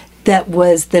 Right. that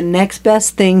was the next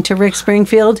best thing to Rick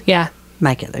Springfield, Yeah,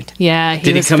 Mike Etherton. yeah. Did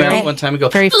he was come very- out one time and go,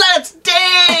 very- let's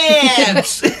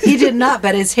dance? He did not,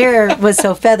 but his hair was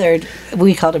so feathered,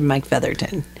 we called him Mike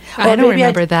Featherton. I don't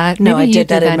remember that. No, Maybe I you did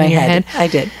that in my your head. I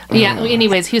did. Yeah.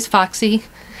 Anyways, he was foxy.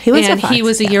 He was a and fox, he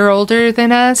was a yeah. year older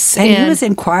than us, And he was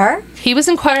in choir? He was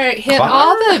in choir. Choir?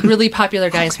 All the really popular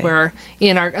guys Okay. were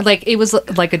in our, like, it was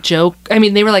like a joke. I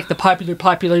mean, they were like the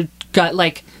popular, got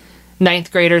like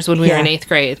ninth graders when we were Yeah. in eighth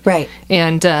grade. Right.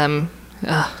 And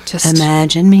just.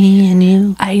 Imagine me and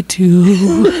you. I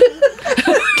do.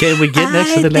 Can we get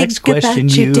next to the next think question?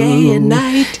 about you day and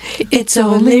night. It's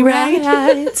only right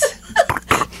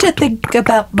to think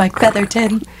about Mike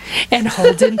Featherton. And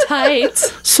holding tight.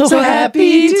 So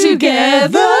happy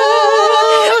together.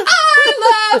 I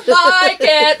love like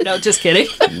it. No, just kidding.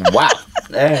 Wow.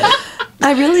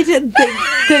 I really didn't think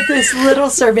that this little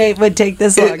survey would take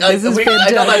this long. This is I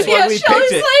know that's fantastic. why we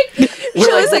picked it.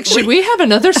 Shelley's like, should we have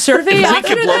another survey We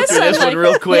after could blow this? through this I'm one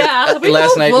like, real quick. Yeah, we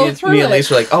Last will night, blow me through and it.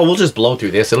 Lisa were like, "Oh, we'll just blow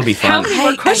through this. It'll be fun."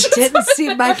 I didn't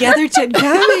see Mike Etherton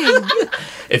coming.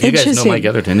 If you guys know Interesting. Mike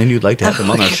Etherton and you'd like to have him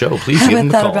on our show, please I give him haven't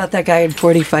a thought call. about that guy in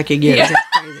 40 fucking years. Yeah.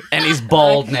 It's crazy. And he's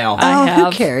bald now. Oh, who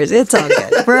have. cares? It's all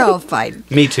good. We're all fine.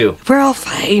 Me too. We're all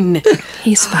fine.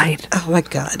 He's fine. Oh my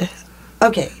God.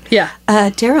 Okay. Yeah.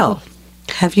 Daryl,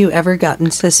 have you ever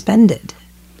gotten suspended?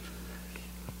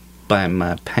 By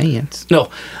my pants. No,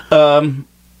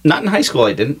 not in high school.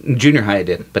 I didn't. In junior high, I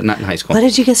did, but not in high school. What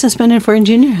did you get suspended for in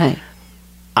junior high?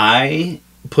 I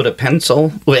put a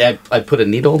pencil. I put a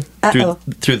needle Uh-oh.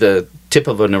 through the tip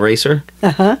of an eraser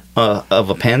of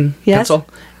a pen Yes. pencil,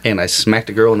 and I smacked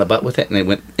a girl in the butt with it, and it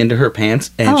went into her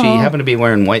pants. And she Aw. happened to be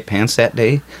wearing white pants that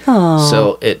day, Aw.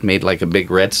 so it made like a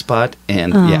big red spot.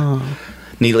 And yeah,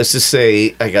 needless to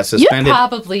say, I got You'd suspended.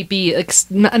 probably be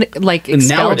like expelled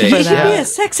Nowadays, for You should that. be a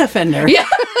sex offender. Yeah.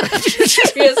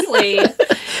 Seriously.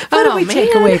 What do we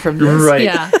take away from this? Right.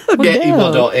 Yeah. Yeah.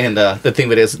 Well, no, and the thing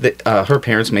of it is that her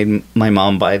parents made my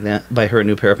mom buy her a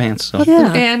new pair of pants. So.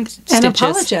 Yeah. And And stitches.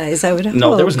 apologize. I would hope.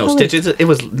 No, there was no stitches. It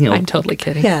was, I'm totally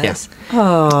kidding. Yes.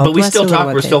 Oh, But we bless still the talk.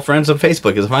 little We're thing. still friends on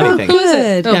Facebook. Is a funny thing. Who is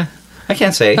it? Good. Oh, Yeah. I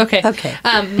can't say. Okay. Okay.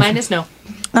 Mine is no.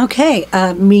 Okay.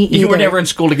 Me either. You were never in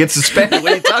school to get suspended.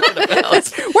 What are you talking about?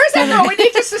 Where's that girl? We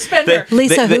need to suspend her.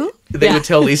 Lisa who? They Yeah. would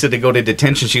tell Lisa to go to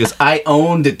detention. She goes, I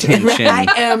own detention. I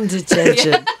am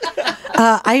detention.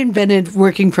 I invented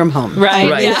working from home. Right.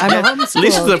 Right. Yeah. I'm homeschooled.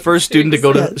 Lisa's the first student to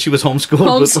go to, she was homeschooled.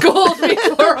 Homeschooled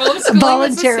before homeschooling.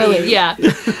 Voluntarily. Yeah.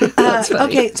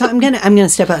 Okay, so I'm gonna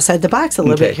step outside the box a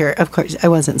little Okay. bit here. Of course, I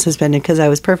wasn't suspended because I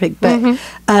was perfect, but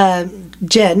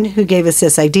Jen, who gave us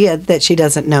this idea that she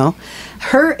doesn't know,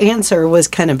 her answer was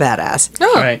kind of badass.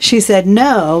 Oh. Right. She said,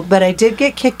 no, but I did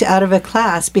get kicked out of a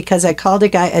class because I called a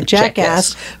guy a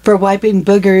jackass for wiping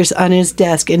boogers on his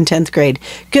desk in 10th grade.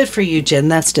 Good for you, Jen.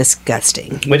 That's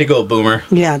disgusting. Way to go, Boomer.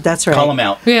 Yeah, that's right. Call him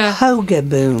out. Yeah. Hoga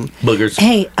boom. Boogers.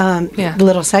 Hey, Yeah.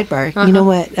 little sidebar. You know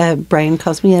what Brian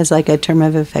calls me as like a term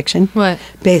of affection? What?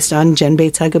 Based on Jen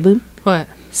Bates Hugaboom? What?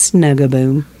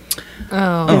 Snuggaboom.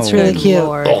 Oh. It's really good cute.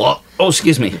 Lord. Oh,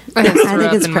 excuse me. I threw think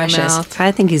up it's in my precious. mouth.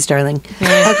 I think he's darling.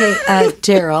 Okay,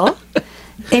 Daryl,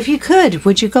 if you could,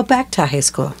 would you go back to high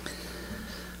school?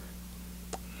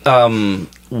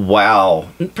 Wow.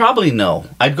 Probably no.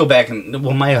 I'd go back and,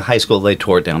 well, my high school, they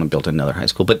tore it down and built another high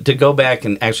school. But to go back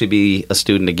and actually be a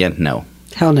student again, no.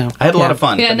 Hell no. I had a lot of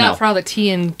fun. Yeah, but not no. for all the tea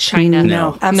in China.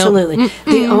 No, absolutely.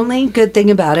 The only good thing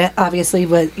about it, obviously,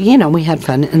 was, we had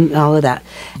fun and all of that.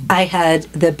 I had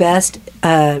the best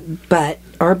butt,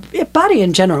 or body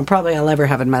in general, probably I'll ever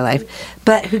have in my life.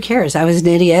 But who cares? I was an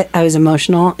idiot. I was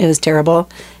emotional. It was terrible.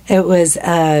 It was,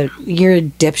 you're a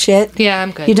dipshit. Yeah,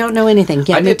 I'm good. You don't know anything.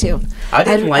 Yeah, me didn't- too. I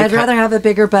didn't like I'd how- rather have a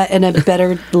bigger butt and a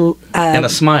better... And a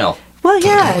smile. well,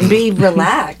 yeah, and be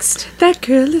relaxed. That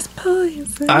girl is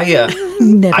poison.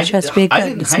 Never trust to be I good.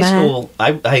 did in high Smile.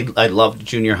 school. I loved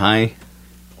junior high.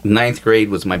 9th grade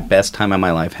was my best time of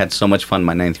my life. Had so much fun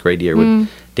my 9th grade year with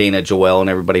Dana, Joelle, and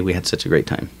everybody. We had such a great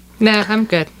time. Nah, I'm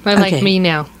good. I Okay. like me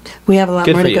now. We have a lot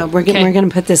Good more for to go. you. We're Okay. going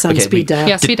to put this on speed dial.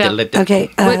 Yeah, speed dial. Okay.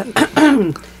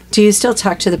 Do you still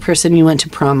talk to the person you went to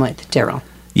prom with, Daryl?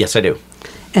 Yes, I do.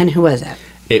 And who was that?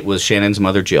 It was Shannon's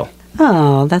mother, Jill.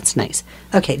 Oh, that's nice.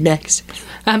 Okay, next.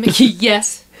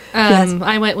 Yes. Yes.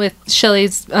 I went with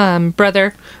Shelly's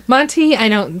brother, Monty. I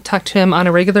don't talk to him on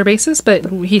a regular basis, but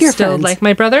he's You're still friends. like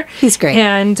my brother. He's great.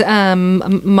 And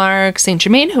Mark St.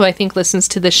 Germain, who I think listens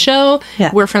to the show.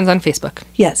 Yeah. We're friends on Facebook.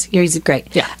 Yes, he's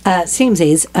great. Yeah.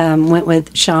 Seamsies went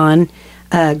with Sean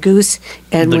Goose,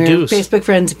 and The we're Goose. Facebook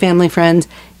friends, family friends.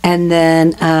 And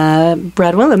then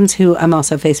Brad Willems, who I'm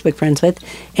also Facebook friends with,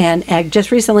 and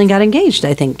just recently got engaged,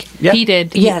 I think. Yeah. He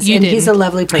did. Yes, you and didn't. he's a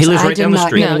lovely person. lives I right did down the not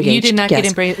street. get No, engaged. you did not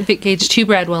Yes. get engaged to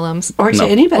Brad Willems. Or to No.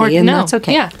 anybody, and no. that's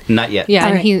okay. Yeah. Not yet. Yeah, All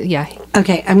and right. he,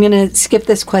 Okay, I'm going to skip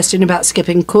this question about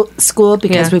skipping school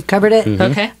because Yeah. we've covered it.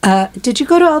 Okay. Did you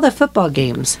go to all the football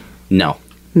games? No.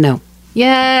 No.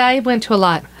 Yeah, I went to a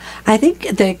lot. I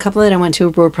think the couple that I went to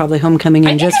were probably homecoming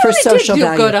and just for I social did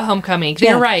value. go to homecoming.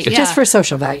 Yeah, You're right. Yeah. Just for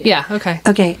social value. Yeah. Okay.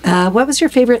 Okay. What was your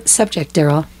favorite subject,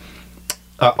 Daryl?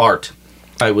 Art.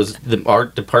 The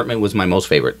art department was my most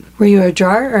favorite. Were you a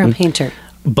drawer or a painter?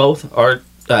 Both art.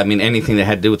 I mean, anything that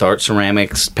had to do with art,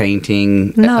 ceramics,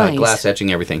 painting, Nice. glass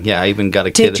etching, everything. Yeah, I even got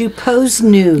a kid. Did you pose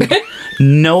nude?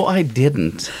 No, I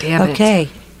didn't. Damn it. Okay.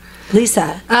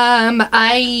 Lisa.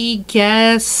 I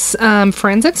guess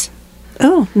forensics.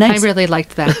 Oh, I nice. really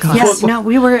liked that class. Yes. No,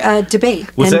 we were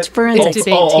debate Was and that forensics.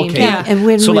 Debate team, okay. yeah. And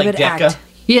when So we like would DECA? act.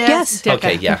 Yes. Deca.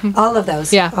 Okay, yeah. All of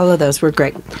those. Yeah. All of those were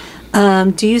great.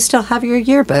 Do you still have your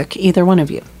yearbook, either one of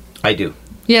you? I do.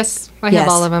 Yes, I Yes. have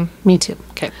all of them. Me too.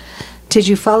 Okay. Did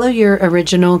you follow your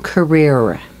original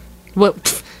career?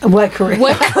 What What career?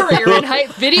 what career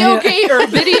in video game or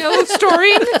video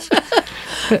storing?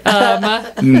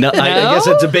 No, I guess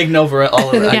it's a big no for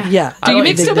all of that. Yeah. Do you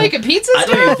don't still even- making pizzas? I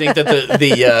don't even think that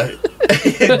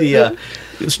the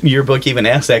yearbook even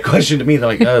asked that question to me.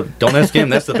 They're like, don't ask him.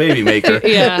 That's the baby maker.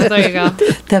 Yeah, there you go.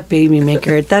 The baby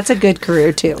maker. That's a good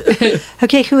career too.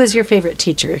 Okay, who is your favorite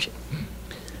teacher?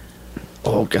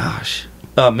 Oh gosh,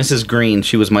 Mrs. Green.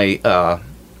 She was my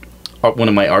one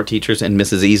of my art teachers, and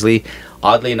Mrs. Easley.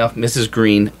 Oddly enough, Mrs.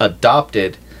 Green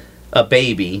adopted a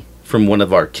baby from one of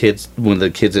the kids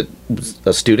that was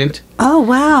a student, Oh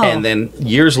wow. and then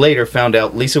years later found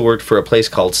out Lisa worked for a place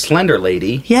called Slender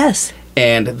Lady, yes.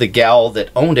 and the gal that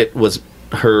owned it was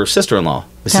her sister-in-law.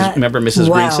 Remember Mrs.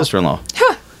 Wow. Green's sister-in-law?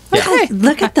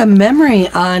 Look at the memory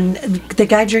on the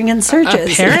guy drinking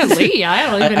surges. Apparently, I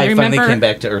don't even I remember. finally came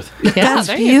back to Earth, Yeah, That's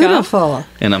there you go. beautiful.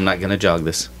 and I'm not going to jog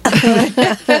this.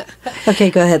 Okay,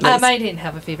 go ahead, Liz. I didn't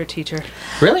have a favorite teacher.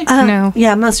 Really? No.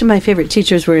 Yeah, most of my favorite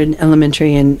teachers were in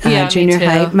elementary and Yeah, me junior too.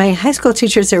 high. My high school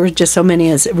teachers, there were just so many,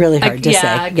 it's really hard to yeah,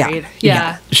 say. agreed.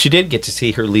 Yeah. She did get to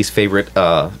see her least favorite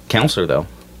counselor, though.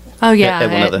 Oh yeah.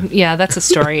 At one of the- Yeah, that's a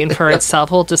story in for itself.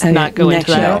 We'll just not go Next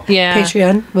into that. show. Yeah.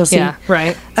 Patreon, we'll see. Yeah.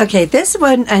 Right. Okay, this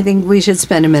one I think we should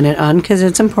spend a minute on because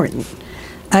it's important.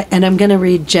 And I'm going to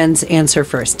read Jen's answer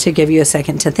first to give you a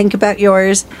second to think about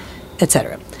yours,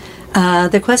 etc.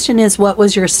 The question is, what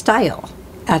was your style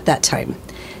at that time?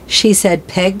 She said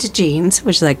pegged jeans,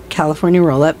 which is like California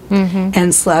roll-up,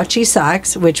 and slouchy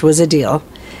socks, which was a deal,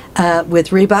 with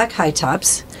Reebok high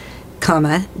tops,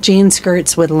 comma, jean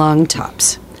skirts with long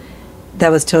tops. That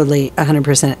was totally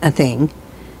 100% a thing.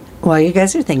 While you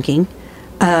guys are thinking,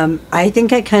 I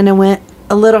think I kind of went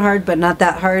a little hard, but not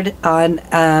that hard on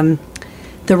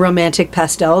the romantic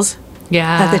pastels. Yeah.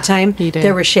 At the time, You did.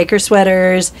 there were shaker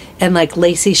sweaters and like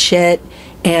lacy shit,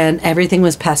 and everything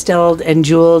was pasteled and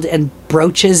jeweled and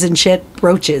brooches and shit.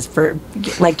 Brooches for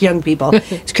like young people.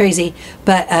 It's crazy.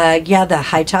 But yeah, the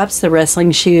high tops, the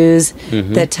wrestling shoes,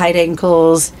 the tight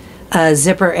ankles,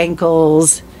 zipper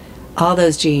ankles, all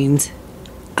those jeans.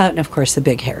 And of course, the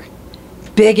big hair.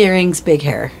 Big earrings, big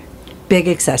hair, big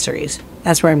accessories.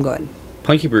 That's where I'm going.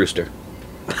 Punky Brewster.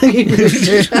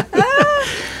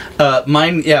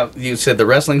 Mine, yeah, you said the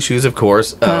wrestling shoes, of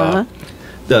course.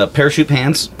 The parachute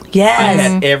pants. Yes. I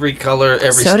had every color,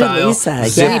 every So did style. Lisa,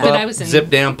 Zip yeah. up, But I was in zip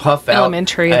down, puff out.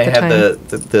 elementary at I the had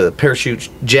time. the parachute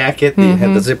jacket. It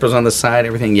had the zippers on the side.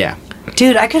 Everything. Yeah.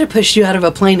 Dude, I could have pushed you out of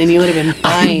a plane and you would have been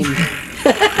fine.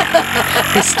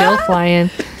 He's still flying.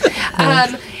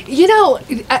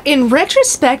 In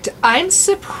retrospect, I'm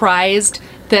surprised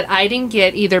that I didn't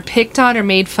get either picked on or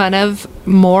made fun of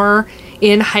more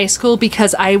in high school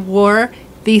because I wore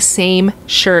the same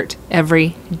shirt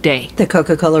every day. The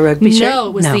Coca-Cola rugby shirt? No,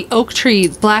 it was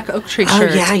the black oak tree Oh,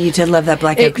 shirt. yeah, you did love that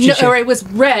black oak tree shirt. Or it was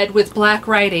red with black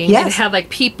writing. Yes. And it had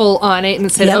like people on it and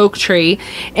it said Yep. oak tree.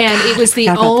 And it was the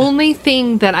forgot about only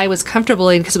thing that I was comfortable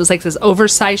in because it was like this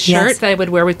oversized shirt Yes. that I would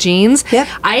wear with jeans. Yep.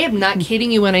 I am not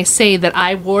kidding you when I say that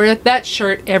I wore that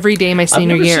shirt every day my I've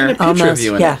senior never year. seen a picture Almost, of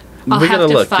you in yeah. it. I'll We have gotta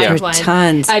to look. find Yeah. one.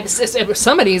 Tons.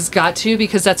 Somebody's got to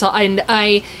because that's all.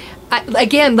 I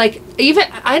again, like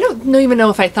I don't even know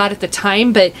if I thought at the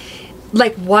time, but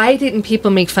like, why didn't people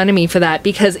make fun of me for that?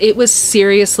 Because it was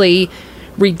seriously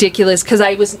ridiculous. Because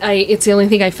it's the only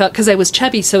thing I felt because I was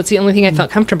chubby, so it's the only thing I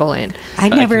felt comfortable in. I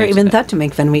never can even understand. thought to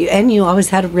make fun of me. And you always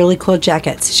had really cool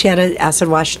jackets. She had an acid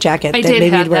wash jacket. I that did maybe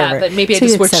have you'd wear that, over. but maybe I So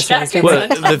just you wore accessorized jackets. it. Well,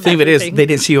 the thing of it is, they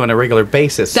didn't see you on a regular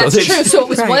basis. That's they true. So it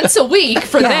was Right. once a week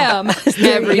for Yeah. them,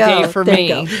 There every you day go. for There me.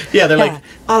 you go. Yeah, they're Yeah. like,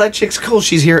 oh, that chick's cool.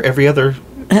 She's here every other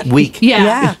week. Yeah.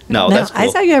 Yeah. No, that's I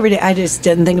cool. saw you every day. I just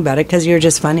didn't think about it because you're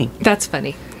just funny. That's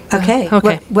funny. Okay.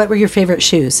 Okay. What were your favorite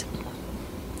shoes?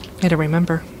 I don't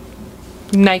remember.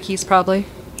 Nikes probably.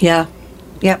 Yeah.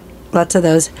 Yep. Lots of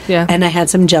those. Yeah. And I had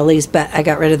some jellies, but I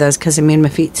got rid of those because it made my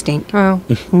feet stink. Oh.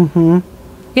 Mm-hmm.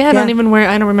 Yeah, I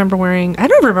don't remember wearing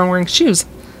shoes.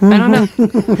 I don't know.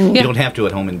 You don't have to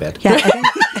at home in bed. Yeah.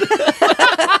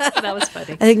 That was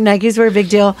funny. I think Nikes were a big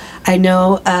deal. I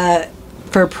know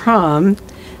for prom,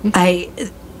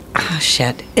 it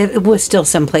was still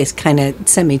someplace kind of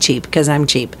semi-cheap because I'm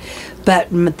cheap. But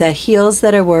the heels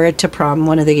that I wore to prom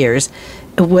one of the years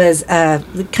was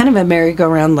kind of a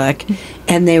merry-go-round look.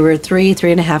 And they were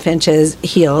 3.5 inches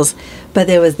heels. But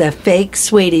there was the fake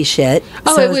suede shit.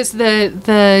 Oh, So- it was I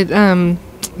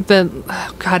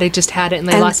just had it and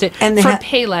I And- lost it. and they From had-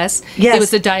 Payless. Yes. It was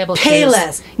the Diable shoes.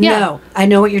 Payless. Yeah. No, I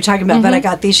know what you're talking about, but I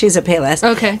got these shoes at Payless.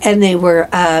 Okay. And they were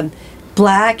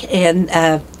black and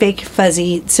fake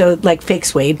fuzzy, so like fake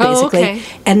suede, Oh, basically. okay.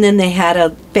 And then they had a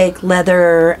fake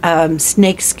leather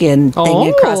snake skin thing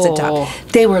across the Oh. top.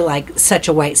 They were like such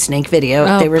a white snake video.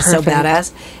 Oh, They were so perfect.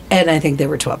 badass. And I think they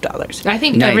were $12. I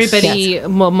think Nice. everybody,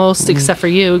 well, most except for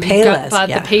you, Payless, bought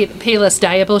yeah. the Payless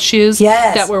Diable shoes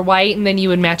Yes. that were white, and then you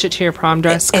would match it to your prom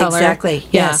dress color. Exactly.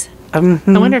 Yeah. Yes. I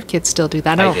wonder if kids still do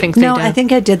that. I don't did. think they No, do. I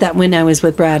think I did that when I was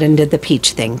with Brad and did the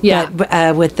peach thing. Yeah.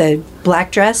 But, with the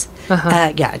black dress,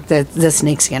 the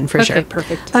snakeskin for Okay, sure.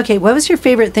 perfect. Okay, what was your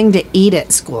favorite thing to eat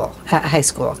at school, at high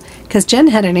school? Because Jen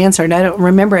had an answer, and I don't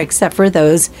remember except for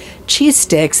those cheese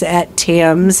sticks at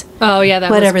Tim's, Oh, yeah,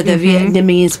 that whatever, was, the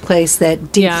Vietnamese place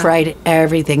that deep Yeah. fried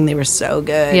everything. They were so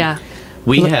good. Yeah.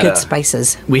 We had good a,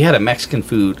 spices. we had a Mexican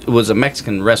food. It was a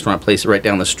Mexican restaurant place right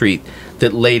down the street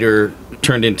that later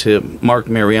turned into Mark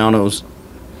Mariano's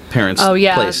parents' Oh,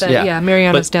 yeah. place.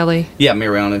 Mariano's But- Deli. Yeah,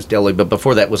 Mariano's Deli. But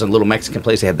before that was a little Mexican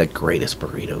place. They had the greatest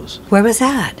burritos Where was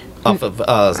that? off of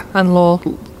On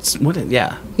Lowell.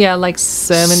 yeah. Yeah, like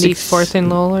 74th and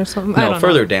Lowell or something. I No, don't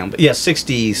further know. down. But yeah,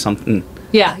 60 something.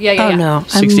 Yeah. Oh, no. I'm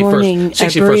 61st mourning a 61st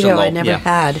and burrito I Lowell, never yeah.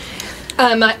 had.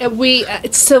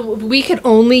 We could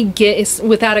only get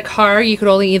without a car. You could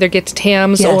only either get to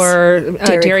Tam's Yes. or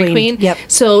Dairy Dairy Queen. Queen. Yep.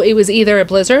 So it was either a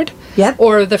Blizzard, Yep.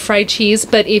 or the fried cheese.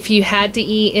 But if you had to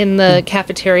eat in the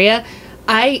cafeteria,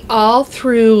 all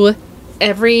through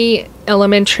every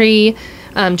elementary,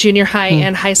 junior high,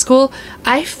 and high school,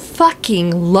 I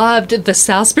fucking loved the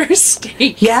Salisbury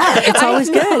steak. Yeah, it's always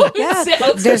I know, good. Yeah, it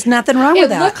sounds- there's nothing wrong It with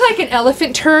that. looked like an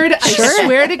elephant turd. Sure. I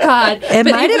swear to God. It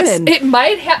But might have been. It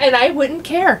might have, and I wouldn't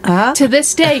care. Uh-huh. To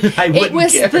this day, I it wouldn't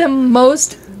was care. the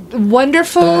most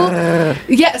wonderful.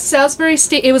 Salisbury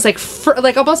steak. It was like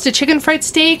like almost a chicken fried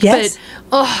steak. Yes.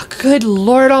 But oh, good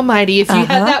Lord Almighty! If you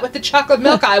had that with the chocolate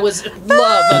milk, I was in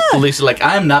love. Lisa's like,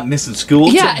 I'm not missing school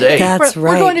Yeah, today. That's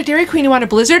we're right. going to Dairy Queen. You want a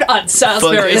Blizzard on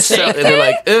Salisbury and steak? they're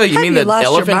like, oh, you Have mean you the lost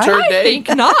your elephant mind? turd I day?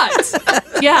 think not.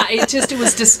 Yeah, it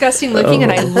was disgusting looking,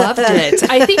 and I loved it.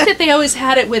 I think that they always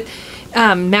had it with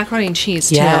macaroni and cheese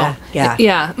too. Yeah, yeah.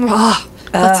 yeah. Oh,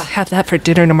 let's have that for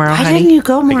dinner tomorrow, Why honey. didn't you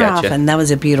go more gotcha. often? That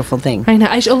was a beautiful thing. I know.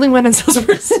 I only went on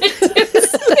Salisbury steak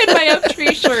in my oak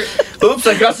tree shirt. Oops,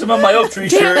 I got some on my oak tree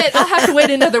Damn shirt. it! I'll have to wait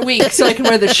another week so I can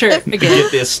wear the shirt again.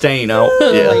 Get this stain out.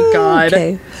 Oh Yeah. my God.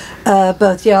 Okay.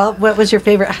 Both y'all, what was your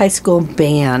favorite high school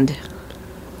band?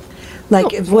 Like,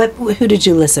 who did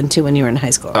you listen to when you were in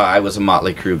high school? I was a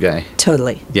Motley Crue guy.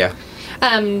 Totally. Yeah.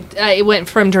 I went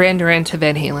from Duran Duran to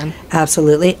Van Halen.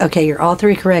 Absolutely. Okay, you're all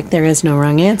three correct. There is no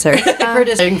wrong answer. We're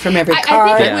just hearing from every I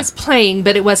car. think it was playing,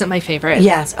 but it wasn't my favorite.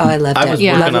 Yes. Oh, I loved it. I was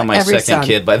Yeah. working Loved on my every second song.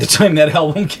 kid by the time that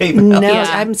album came out. No, Yeah.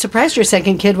 I'm surprised your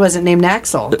second kid wasn't named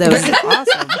Axel. That was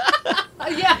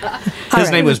awesome. Yeah. His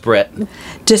name was Brett.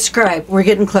 Describe. We're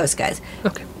getting close, guys.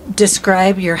 Okay.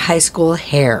 Describe your high school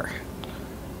hair.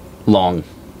 Long.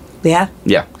 Yeah.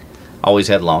 Yeah. Always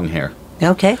had long hair.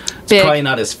 Okay. Big. Probably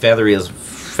not as feathery as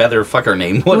Feather Fucker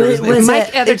name. What is his name? Was Mike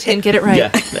it- Etherton, get it right.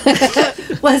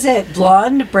 Yeah. Was it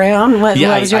blonde, brown? What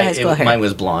was your high school hair? Mine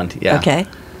was blonde. Yeah. Okay.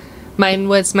 Mine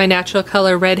was my natural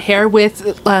color red hair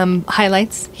with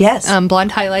highlights. Yes.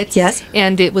 Blonde highlights. Yes.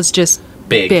 And it was just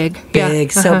Big. Big. Yeah.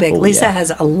 Big, so Uh-huh. big. Oh, Lisa yeah.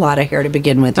 has a lot of hair to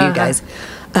begin with, you guys.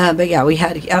 But yeah, we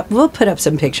had. We'll put up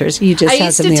some pictures. You just I had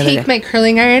used some to the other take day. my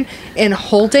curling iron and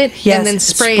hold it Yes, and then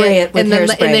spray, spray it it with and then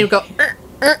hairspray. and then go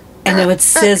and it would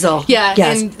sizzle. yeah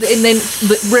Yes. and then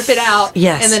rip it out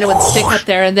Yes. and then it would stick up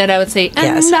there and then I would say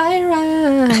Yes. and I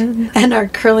run. And our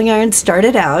curling irons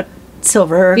started out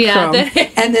silver or Yeah, chrome, then-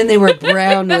 and then they were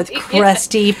brown with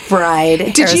crusty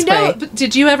fried Did you know? hairspray.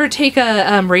 Did you ever take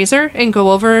a razor and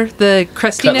go over the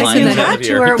crustiness lines You and out then? had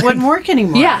to, or it wouldn't work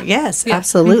anymore. Yeah. Yes, Yeah.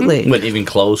 absolutely. Wouldn't even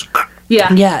close.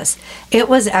 Yeah. Yes, it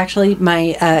was actually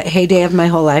my heyday of my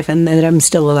whole life, and that I'm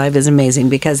still alive is amazing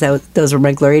because those were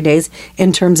my glory days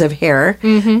in terms of hair.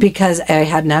 Because I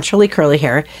had naturally curly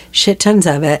hair, shit tons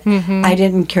of it. I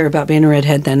didn't care about being a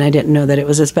redhead then. I didn't know that it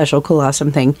was a special, cool,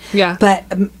 awesome thing. Yeah. but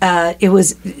it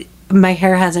was. My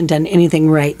hair hasn't done anything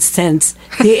right since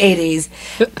the 80s,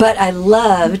 but I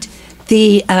loved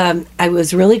the I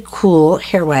was really cool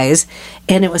hair wise,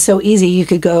 and it was so easy. You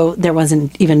could go, there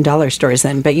wasn't even dollar stores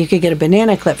then, but you could get a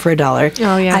banana clip for $1.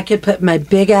 Oh, yeah. I could put my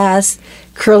big ass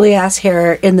curly ass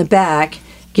hair in the back,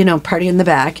 party in the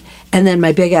back, and then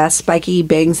my big ass spiky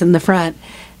bangs in the front.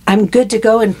 I'm good to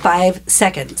go in 5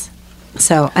 seconds.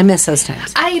 So I miss those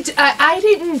times. I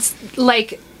didn't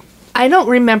like. I don't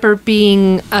remember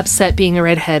being upset being a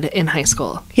redhead in high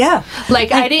school. Yeah.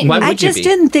 Like I didn't. Why would I you just be?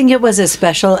 didn't think it was as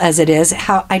special as it is.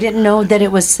 How I didn't know that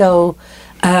it was so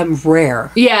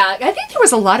rare. Yeah, I think there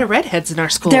was a lot of redheads in our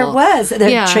school. There was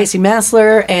Yeah. Tracy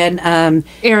Massler and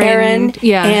Aaron,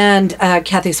 yeah. and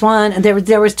Kathy Swan, and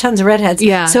there was tons of redheads.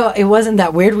 Yeah. So it wasn't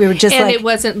that weird. We were just And like, it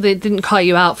wasn't. They didn't call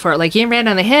you out for it. Like you ran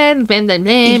on the head, bend the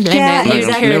name, Yeah, you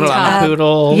exactly. carry Noodle on top. a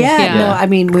poodle. yeah, Yeah. no, I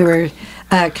mean we were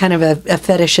kind of a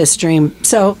fetishist dream.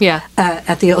 So Yeah.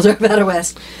 at the older Nevada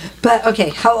West. But okay,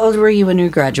 how old were you when you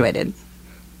graduated?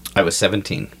 I was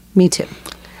 17. Me too.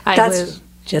 I That's was-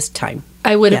 just time.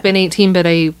 I would have Yeah. been 18, but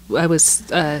I was.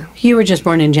 You were just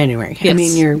born in January. I Yes,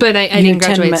 mean, you're. but I you're didn't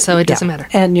 10 graduate, so it doesn't matter.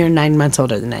 And you're 9 months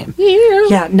older than I am.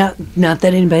 Yeah, not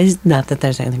that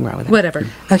there's anything wrong with it. Whatever.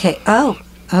 Okay. Oh,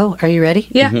 are you ready?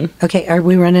 Yeah. Okay. Are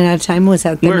we running out of time? Was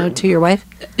that the We're- note to your wife?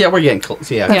 Yeah, we're getting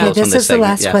close. Yeah, Okay. close on This is the segment.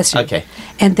 last Yeah. question. Okay.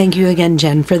 And thank you again,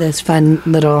 Jen, for this fun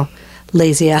little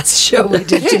lazy ass show we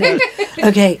did today.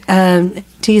 Okay.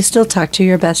 Do you still talk to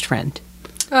your best friend?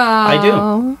 I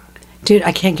do. Dude,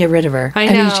 I can't get rid of her. I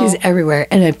mean, know. she's everywhere,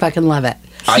 and I fucking love it.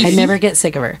 I I- never get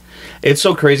sick of her. It's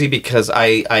so crazy because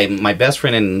I my best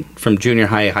friend from junior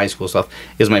high school stuff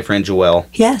is my friend Joelle.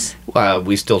 Yes.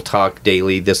 We still talk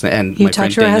daily. And You my talked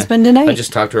friend to her Dana. husband tonight? I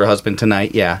just talked to her husband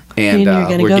tonight. Yeah, and you're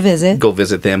gonna we're go visit? Go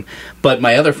visit them. But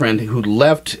my other friend who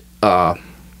left,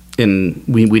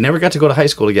 we never got to go to high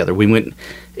school together. We went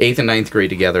 8th and 9th grade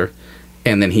together,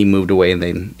 and then he moved away, and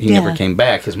then he never Yeah. came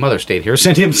back. His mother stayed here,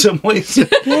 sent him some ways.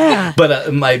 Yeah.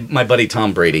 But my buddy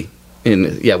Tom Brady.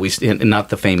 And not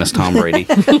the famous Tom Brady.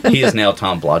 He is now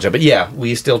Tom Blodgett. But yeah,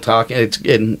 we still talk.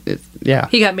 Yeah.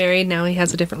 He got married. Now he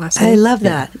has a different last I name. love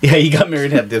that. Yeah, he got married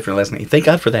and had a different last name. Thank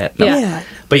God for that. No. Yeah.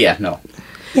 But yeah, no.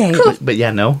 Yay. But yeah,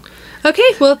 no. Okay,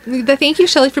 well, thank you,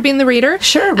 Shelley, for being the reader.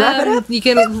 Sure, wrap it up. You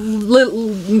can.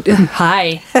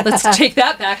 Hi. Let's take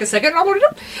that back a second.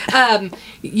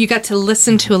 You got to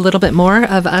listen to a little bit more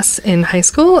of us in high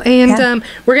school, and Yeah.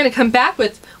 We're going to come back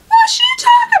with what you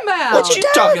talking about? What you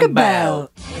talking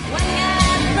about? One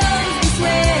hand throws the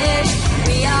switch,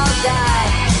 we all die.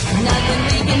 Nothing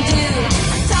we can do.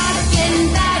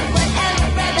 Talking about what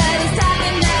everybody's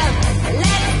talking about.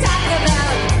 Let's talk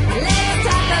about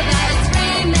it.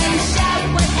 Scream and shout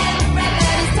what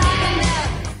everybody's talking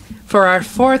about. For our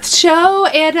fourth show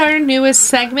and our newest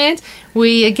segment,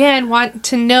 we again want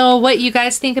to know what you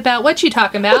guys think about what you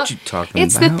talking about. What you talking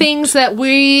it's the about? things that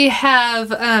we have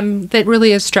that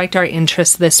really have striked our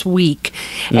interest this week.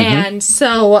 Mm-hmm. And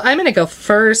so I'm going to go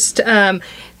first. I'm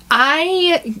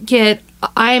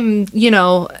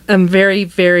very,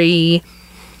 very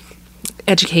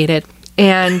educated.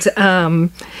 And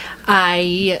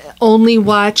I only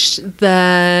watched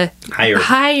the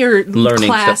higher learning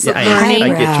class stuff. of Yeah, learning.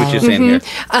 I get what you're saying here.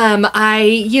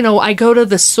 I go to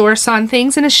the source on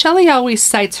things, and as Shelley always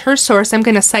cites her source, I'm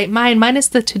going to cite mine. Mine is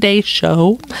the Today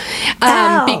Show,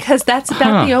 because that's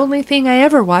about the only thing I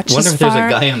ever watch. Wonder if there's a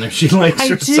guy on there she likes. I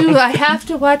or do. something. I have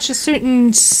to watch a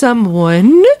certain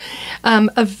someone,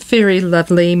 a very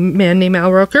lovely man named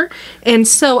Al Roker, and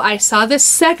so I saw this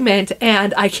segment,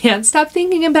 and I can't stop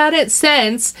thinking about it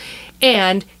since.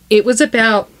 And it was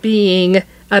about being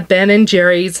a Ben and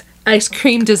Jerry's ice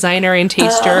cream designer and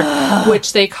taster,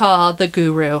 which they call the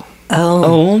guru.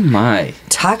 Oh my!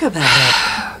 Talk about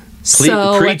it.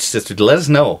 Please, preach, sister. Let us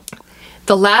know.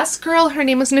 The last girl, her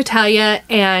name was Natalia,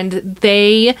 and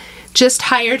they just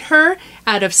hired her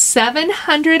out of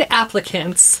 700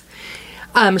 applicants.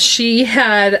 She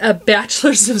had a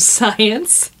bachelor's of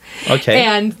science. Okay.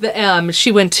 And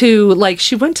she went to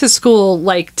school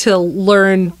to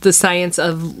learn the science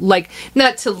of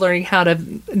not to learn how to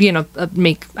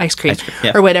make ice cream,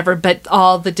 yeah. or whatever, but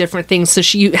all the different things. So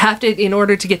you have to, in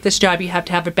order to get this job, you have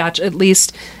to have at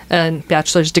least a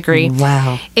bachelor's degree.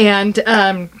 Wow.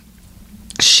 And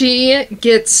she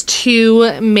gets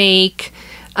to make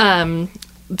and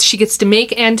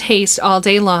taste all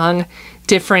day long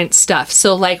different stuff.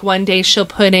 So one day she'll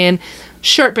put in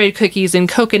shortbread cookies and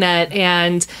coconut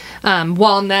and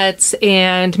walnuts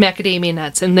and macadamia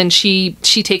nuts, and then she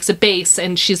takes a base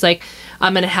and she's like,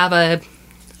 I'm gonna have a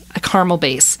caramel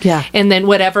base, and then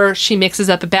whatever she mixes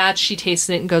up a batch, she tastes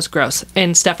it and goes gross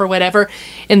and stuff or whatever,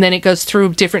 and then it goes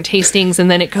through different tastings,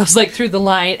 and then it goes through the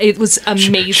line. It was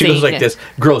amazing. She goes like this: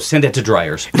 gross, send it to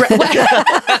dryers.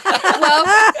 Well,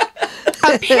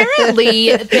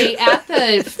 apparently they, at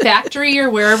the factory or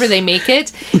wherever they make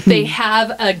it, they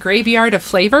have a graveyard of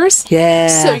flavors. Yeah.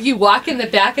 So you walk in the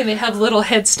back and they have little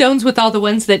headstones with all the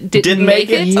ones that didn't make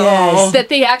it. Yes. That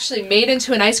they actually made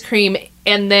into an ice cream,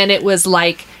 and then it was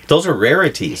those are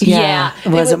rarities. Yeah. It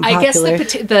wasn't I guess popular.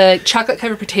 the chocolate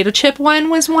covered potato chip one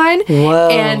was one. Whoa.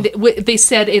 And they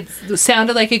said it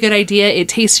sounded like a good idea. It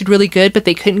tasted really good, but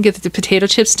they couldn't get the potato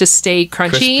chips to stay crunchy.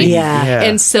 Crispy. Yeah.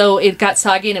 And so it got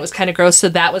soggy and it was kind of gross, so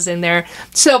that was in there.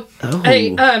 So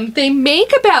they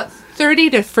make about 30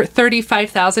 to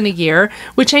 35,000 a year,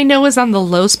 which I know is on the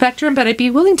low spectrum, but I'd be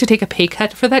willing to take a pay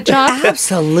cut for that job.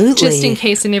 Absolutely. Just in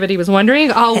case anybody was wondering,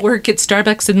 I'll work at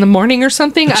Starbucks in the morning or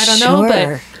something. I don't know,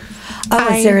 but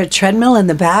is there a treadmill in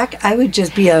the back? I would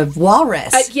just be a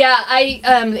walrus.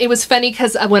 it was funny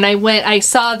because when I went, I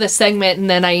saw the segment and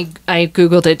then I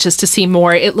Googled it just to see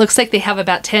more. It looks like they have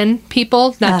about 10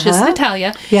 people, not just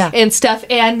Natalia, and stuff,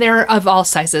 and they're of all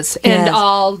sizes and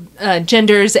all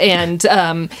genders and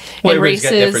everybody's races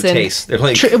got different and tastes. They're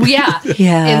like,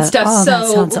 and stuff. Oh, that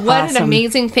so sounds what awesome. an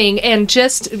amazing thing! And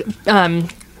just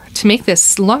to make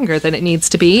this longer than it needs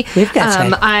to be, We've got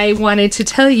time. I wanted to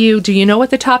tell you, do you know what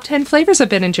the top 10 flavors of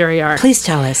Ben & Jerry are? Please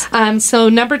tell us. So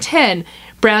number 10,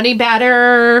 Brownie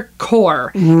Batter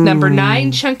Core. Number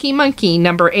 9, Chunky Monkey.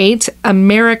 Number 8,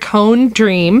 Americone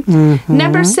Dream.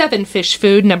 Number 7, Fish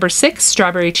Food. Number 6,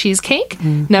 Strawberry Cheesecake.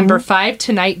 Number 5,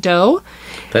 Tonight Dough.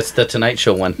 that's the Tonight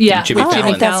Show one. Yeah. Jimmy Oh, I Fallon.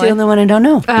 think that's the only one I don't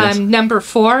know. Number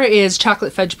 4 is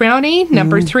Chocolate Fudge Brownie.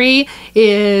 Number 3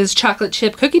 is Chocolate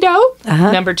Chip Cookie Dough.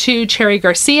 Number 2, Cherry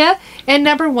Garcia. And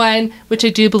number 1, which I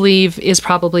do believe is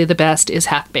probably the best, is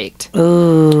Half Baked.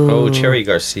 Oh, Cherry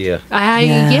Garcia.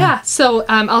 So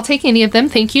I'll take any of them.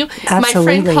 Thank you. My friend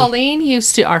Absolutely. Colleen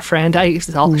used to,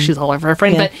 she's all over our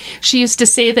friend, but she used to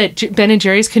say that Ben and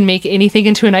Jerry's can make anything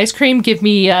into an ice cream.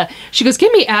 She goes,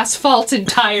 give me asphalt and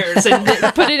tires and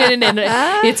put it in, and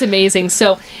it's amazing.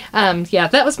 So,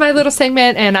 that was my little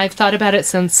segment, and I've thought about it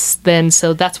since then.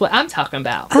 So that's what I'm talking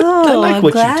about. Oh, I like I'm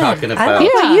what you're glad. talking I about.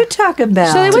 like what Yeah. you're talking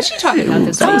about. So what you talking about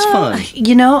this That week? was fun.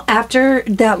 You know, after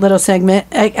that little segment,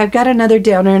 I've got another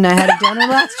downer, and I had a downer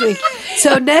last week.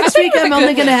 So next week, I'm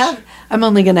only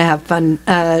gonna have fun.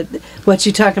 What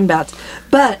you talking about?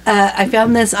 But I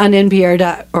found this on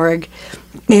NPR.org,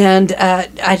 and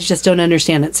I just don't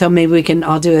understand it. So maybe we can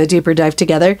all do a deeper dive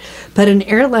together. But an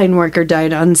airline worker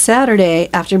died on Saturday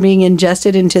after being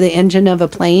ingested into the engine of a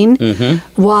plane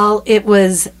while it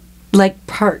was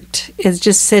parked. It's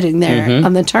just sitting there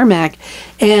on the tarmac,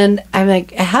 and I'm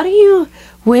like, how do you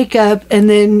wake up and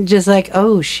then just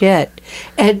oh shit,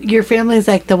 and your family's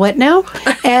like, the what now?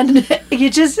 And you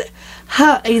just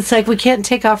it's like, we can't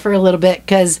take off for a little bit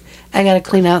because I got to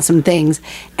clean out some things,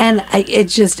 and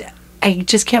I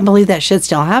just can't believe that shit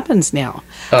still happens now.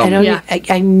 I don't. Yeah.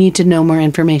 I need to know more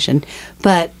information.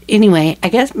 But anyway, I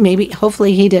guess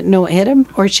hopefully he didn't know what hit him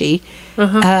or she.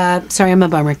 Sorry, I'm a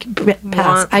bummer.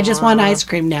 Pass. I just want ice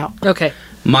cream now. Okay.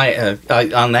 My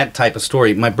on that type of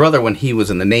story, my brother, when he was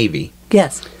in the Navy,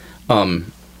 Yes.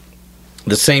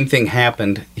 the same thing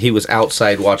happened. He was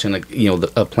outside watching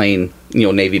a plane,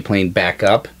 Navy plane back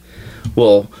up.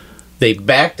 Well, they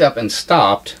backed up and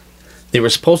stopped. They were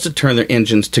supposed to turn their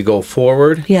engines to go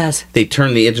forward. Yes. They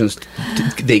turned the engines.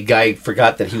 The guy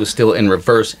forgot that he was still in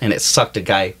reverse, and it sucked a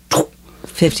guy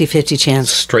 50-50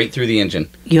 chance. straight through the engine.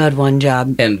 You had one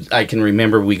job. And I can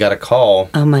remember we got a call.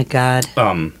 Oh my God.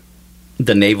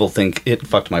 The naval thing, it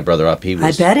fucked my brother up. He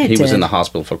was, bet it He was did. in the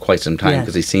hospital for quite some time Yeah.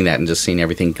 because he's seen that and just seen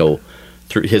everything go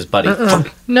through his buddy.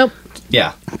 Nope.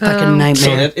 Yeah. Fucking nightmare.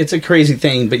 So it's a crazy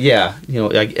thing, but yeah,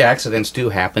 like, accidents do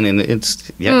happen, and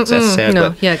it's that's sad. no,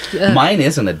 but yeah, mine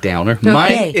isn't a downer.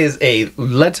 Mine is a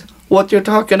what you're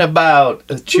talking about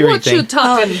cheery What thing. you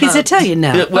talking about? He's Italian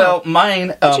now. Well,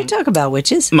 mine. What you talk about,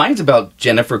 witches? Mine's about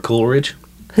Jennifer Coolidge.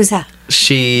 Who's that?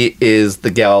 She is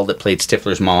the gal that played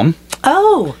Stifler's mom.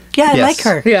 Oh, yeah, I Yes. like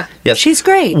her. Yeah. Yes, She's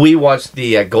great. We watched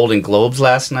the Golden Globes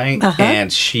last night, Uh-huh.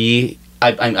 and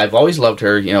I've always loved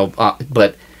her,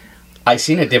 but I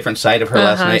seen a different side of her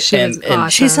last night, she was awesome.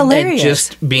 She's hilarious. And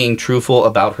just being truthful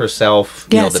about herself,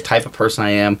 Yes. the type of person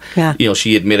I am. Yeah.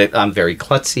 She admitted I'm very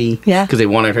klutzy. Yeah. Because they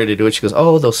wanted her to do it. She goes,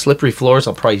 "Oh, those slippery floors,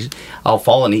 I'll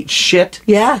fall and eat shit."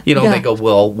 Yeah, yeah. They go,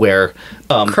 "Well, wear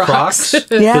Crocs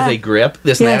because Yeah. they grip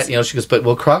this Yes. and that." She goes, "But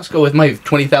will Crocs go with my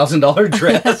 $20,000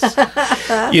 dress?"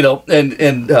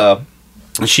 and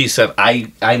she said,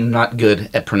 I'm not good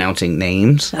at pronouncing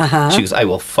names. Uh-huh. She goes, I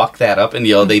will fuck that up. And,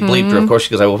 they bleeped her, of course. She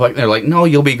goes, I will fuck. And they're like, no,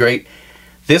 you'll be great.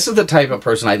 This is the type of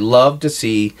person I love to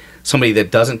see, somebody that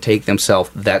doesn't take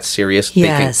themselves that serious.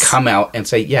 Yes. They can come out and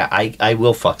say, yeah, I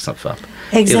will fuck stuff up.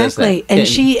 Exactly. And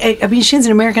she's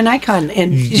an American icon.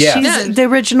 And Yeah. she's the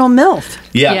original MILF.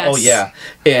 Yeah, Yes. oh yeah.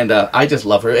 And I just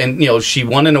love her. And, she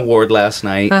won an award last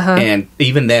night. And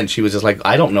even then, she was just like,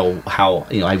 I don't know how,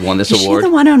 I won this Is award. she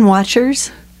the one on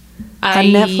Watchers? I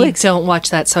Netflix? don't watch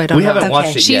that, so I don't We know. haven't watched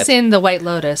Okay. it She's yet. in The White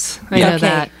Lotus. I know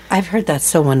that. I've heard that's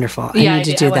so wonderful. I need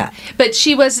to I do would. that. But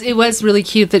it was really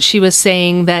cute that she was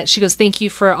saying that she goes, thank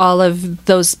you for all of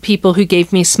those people who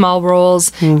gave me small roles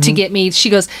Mm-hmm. to get me.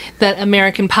 She goes, that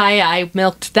American Pie, I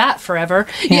milked that forever.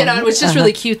 Yeah. It was just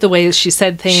really cute the way that she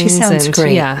said things. She sounds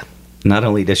great. Yeah. Not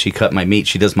only does she cut my meat,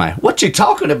 she does my, what you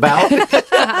talking about?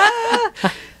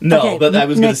 No, Okay, but I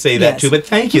was going to Nick, say that yes. too. But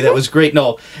thank you, that was great.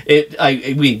 No,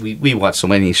 we watch so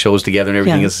many shows together and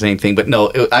everything Yeah. is the same thing. But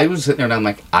no, I was sitting there and I'm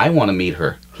like, I want to meet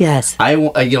her. Yes.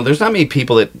 There's not many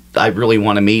people that I really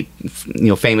want to meet,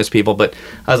 famous people. But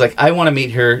I was like, I want to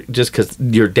meet her just because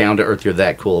you're down to earth. You're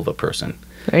that cool of a person.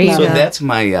 There you So go. that's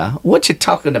my what you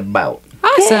talking about.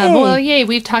 Awesome. Yay. Well, yay.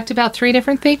 We've talked about 3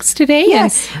 different things today.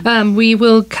 Yes. And we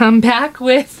will come back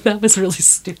with. That was really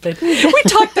stupid. We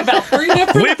talked about 3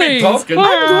 different things. talking.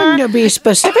 I'm going to be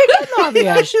specific and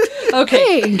obvious.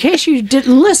 Okay. Hey, in case you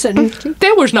didn't listen.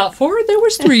 There was not 4, there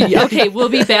was 3. Okay, we'll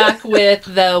be back with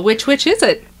the Which Is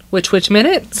It? Which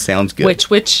Minute? Sounds good.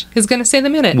 Which is going to say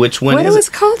the minute? Which one what is was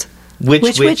it? called?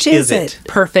 Which is it?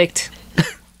 Perfect.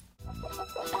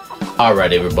 All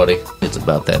right, everybody. It's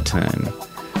about that time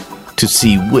to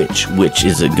see which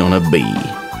is it gonna be.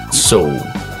 So,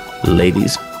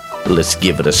 ladies, let's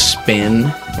give it a spin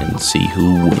and see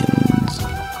who wins.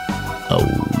 Oh,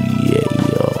 yeah.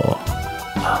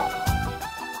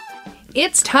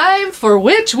 It's time for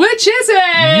Which Is It?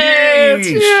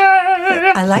 Yeesh.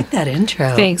 Yeah. I like that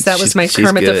intro. Thanks. That was my She's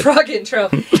Kermit the good. Frog intro.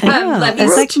 Let me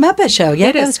It's like Muppet Show. Yeah,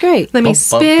 It that is. was great. Let me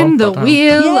spin the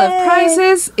wheel of Yay.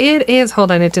 prizes. It is.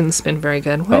 Hold on, it didn't spin very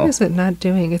good. Why Oh. is it not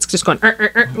doing? It's just going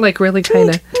like really kind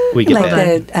of. We get Like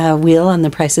that. the wheel on The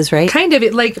Price is Right. Kind of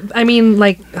it like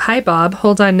hi Bob,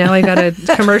 hold on, now I got a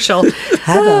commercial.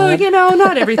 Bob.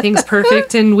 Not everything's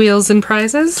perfect in Wheels and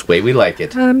Prizes. That's the way we like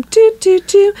it.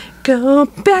 Go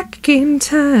back in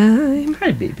time.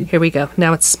 Hi, baby. Here we go.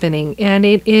 Now it's spinning and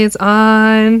it is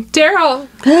on Daryl.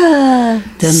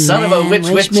 The Son of a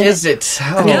man, which minute. is it?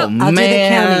 Oh, Yeah, I'll do the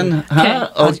man. counting.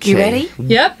 Huh? You ready?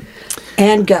 Yep.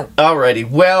 And go. Alrighty.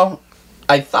 Well,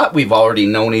 I thought we've already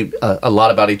known a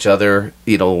lot about each other.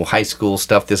 High school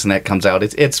stuff, this and that comes out.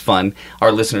 It's fun.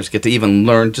 Our listeners get to even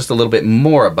learn just a little bit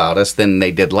more about us than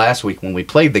they did last week when we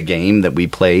played the game that we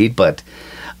played. But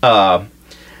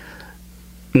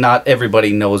not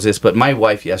everybody knows this, but my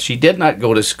wife, yes, she did not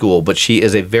go to school, but she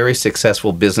is a very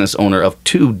successful business owner of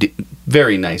 2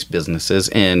 very nice businesses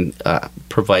and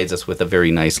provides us with a very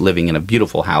nice living in a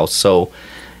beautiful house. So,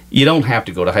 you don't have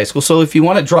to go to high school. So if you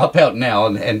want to drop out now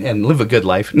and live a good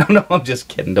life, no, I'm just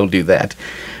kidding. Don't do that.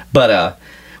 But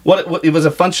what it was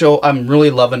a fun show. I'm really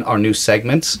loving our new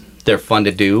segments. They're fun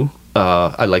to do.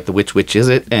 I like the which is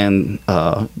it, and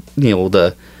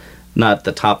the not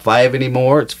the top 5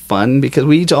 anymore. It's fun because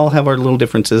we each all have our little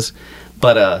differences.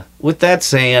 But with that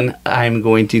saying, I'm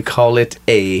going to call it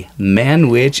a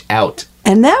Man-Witch out.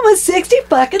 And that was 60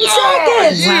 fucking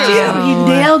seconds. yeah. Dude, he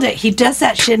nailed it. He does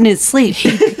that shit in his sleep.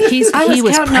 I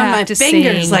was counting on my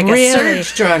fingers like a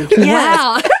surge drunk.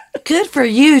 Wow. Good for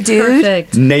you, dude.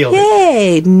 Perfect. Nailed it.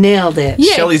 Yay, nailed it.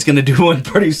 Yeah. Shelly's going to do one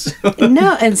pretty soon.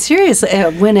 No, and seriously,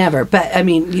 whenever. But, I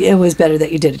mean, it was better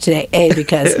that you did it today. A,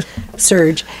 because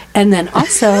surge. And then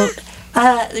also...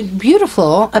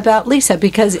 beautiful about Lisa,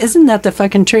 because isn't that the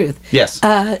fucking truth? Yes.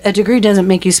 A degree doesn't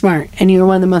make you smart, and you're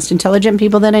one of the most intelligent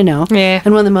people that I know, Yeah.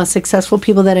 and one of the most successful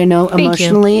people that I know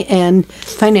emotionally and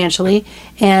financially,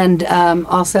 and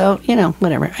also,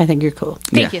 whatever. I think you're cool.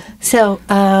 Thank you. So,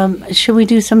 should we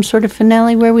do some sort of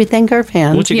finale where we thank our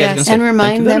fans What you guys gonna say? and Thank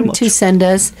remind you very them much. to send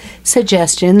us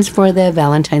suggestions for the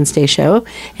Valentine's Day show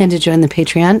and to join the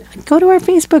Patreon? Go to our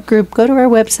Facebook group, go to our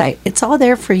website. It's all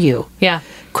there for you. Yeah.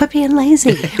 Quit being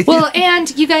lazy. Well, and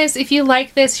you guys, if you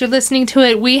like this, you're listening to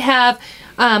it, we have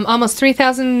almost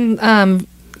 3,000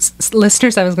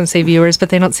 listeners. I was going to say viewers, but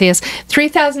they don't see us.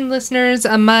 3,000 listeners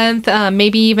a month,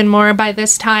 maybe even more by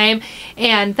this time.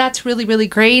 And that's really, really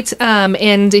great.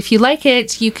 And if you like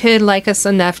it, you could like us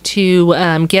enough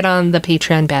to get on the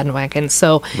Patreon bandwagon.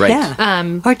 So, Right.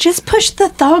 Yeah. Or just push the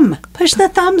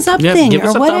thumbs up Yeah, thing give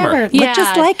us or a whatever. thumber.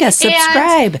 Just like us,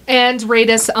 subscribe. And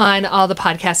rate us on all the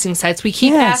podcasting sites. We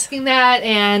keep Yes. asking that,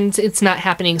 and it's not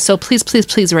happening. So please, please,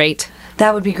 please rate.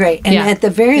 That would be great. And Yeah. at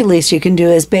the very least, you can do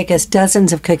is bake us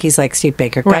dozens of cookies like Steve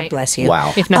Baker. God Right. bless you.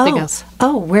 Wow. If nothing else.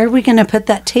 Oh, where are we going to put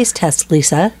that taste test,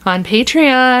 Lisa? On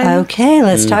Patreon. Okay,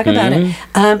 let's talk about it.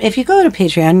 If you go to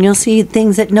Patreon, you'll see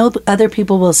things that no other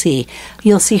people will see.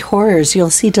 You'll see horrors. You'll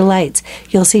see delights.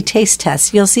 You'll see taste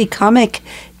tests. You'll see comic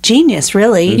genius,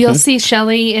 really. You'll see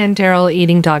Shelly and Daryl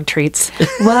eating dog treats.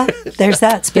 Well, there's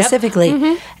that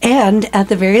specifically. And at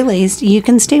the very least, you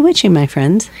can stay witchy, my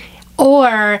friends.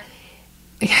 Or,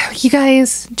 you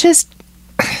guys, just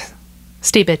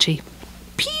stay bitchy.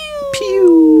 Pew.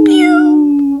 Pew.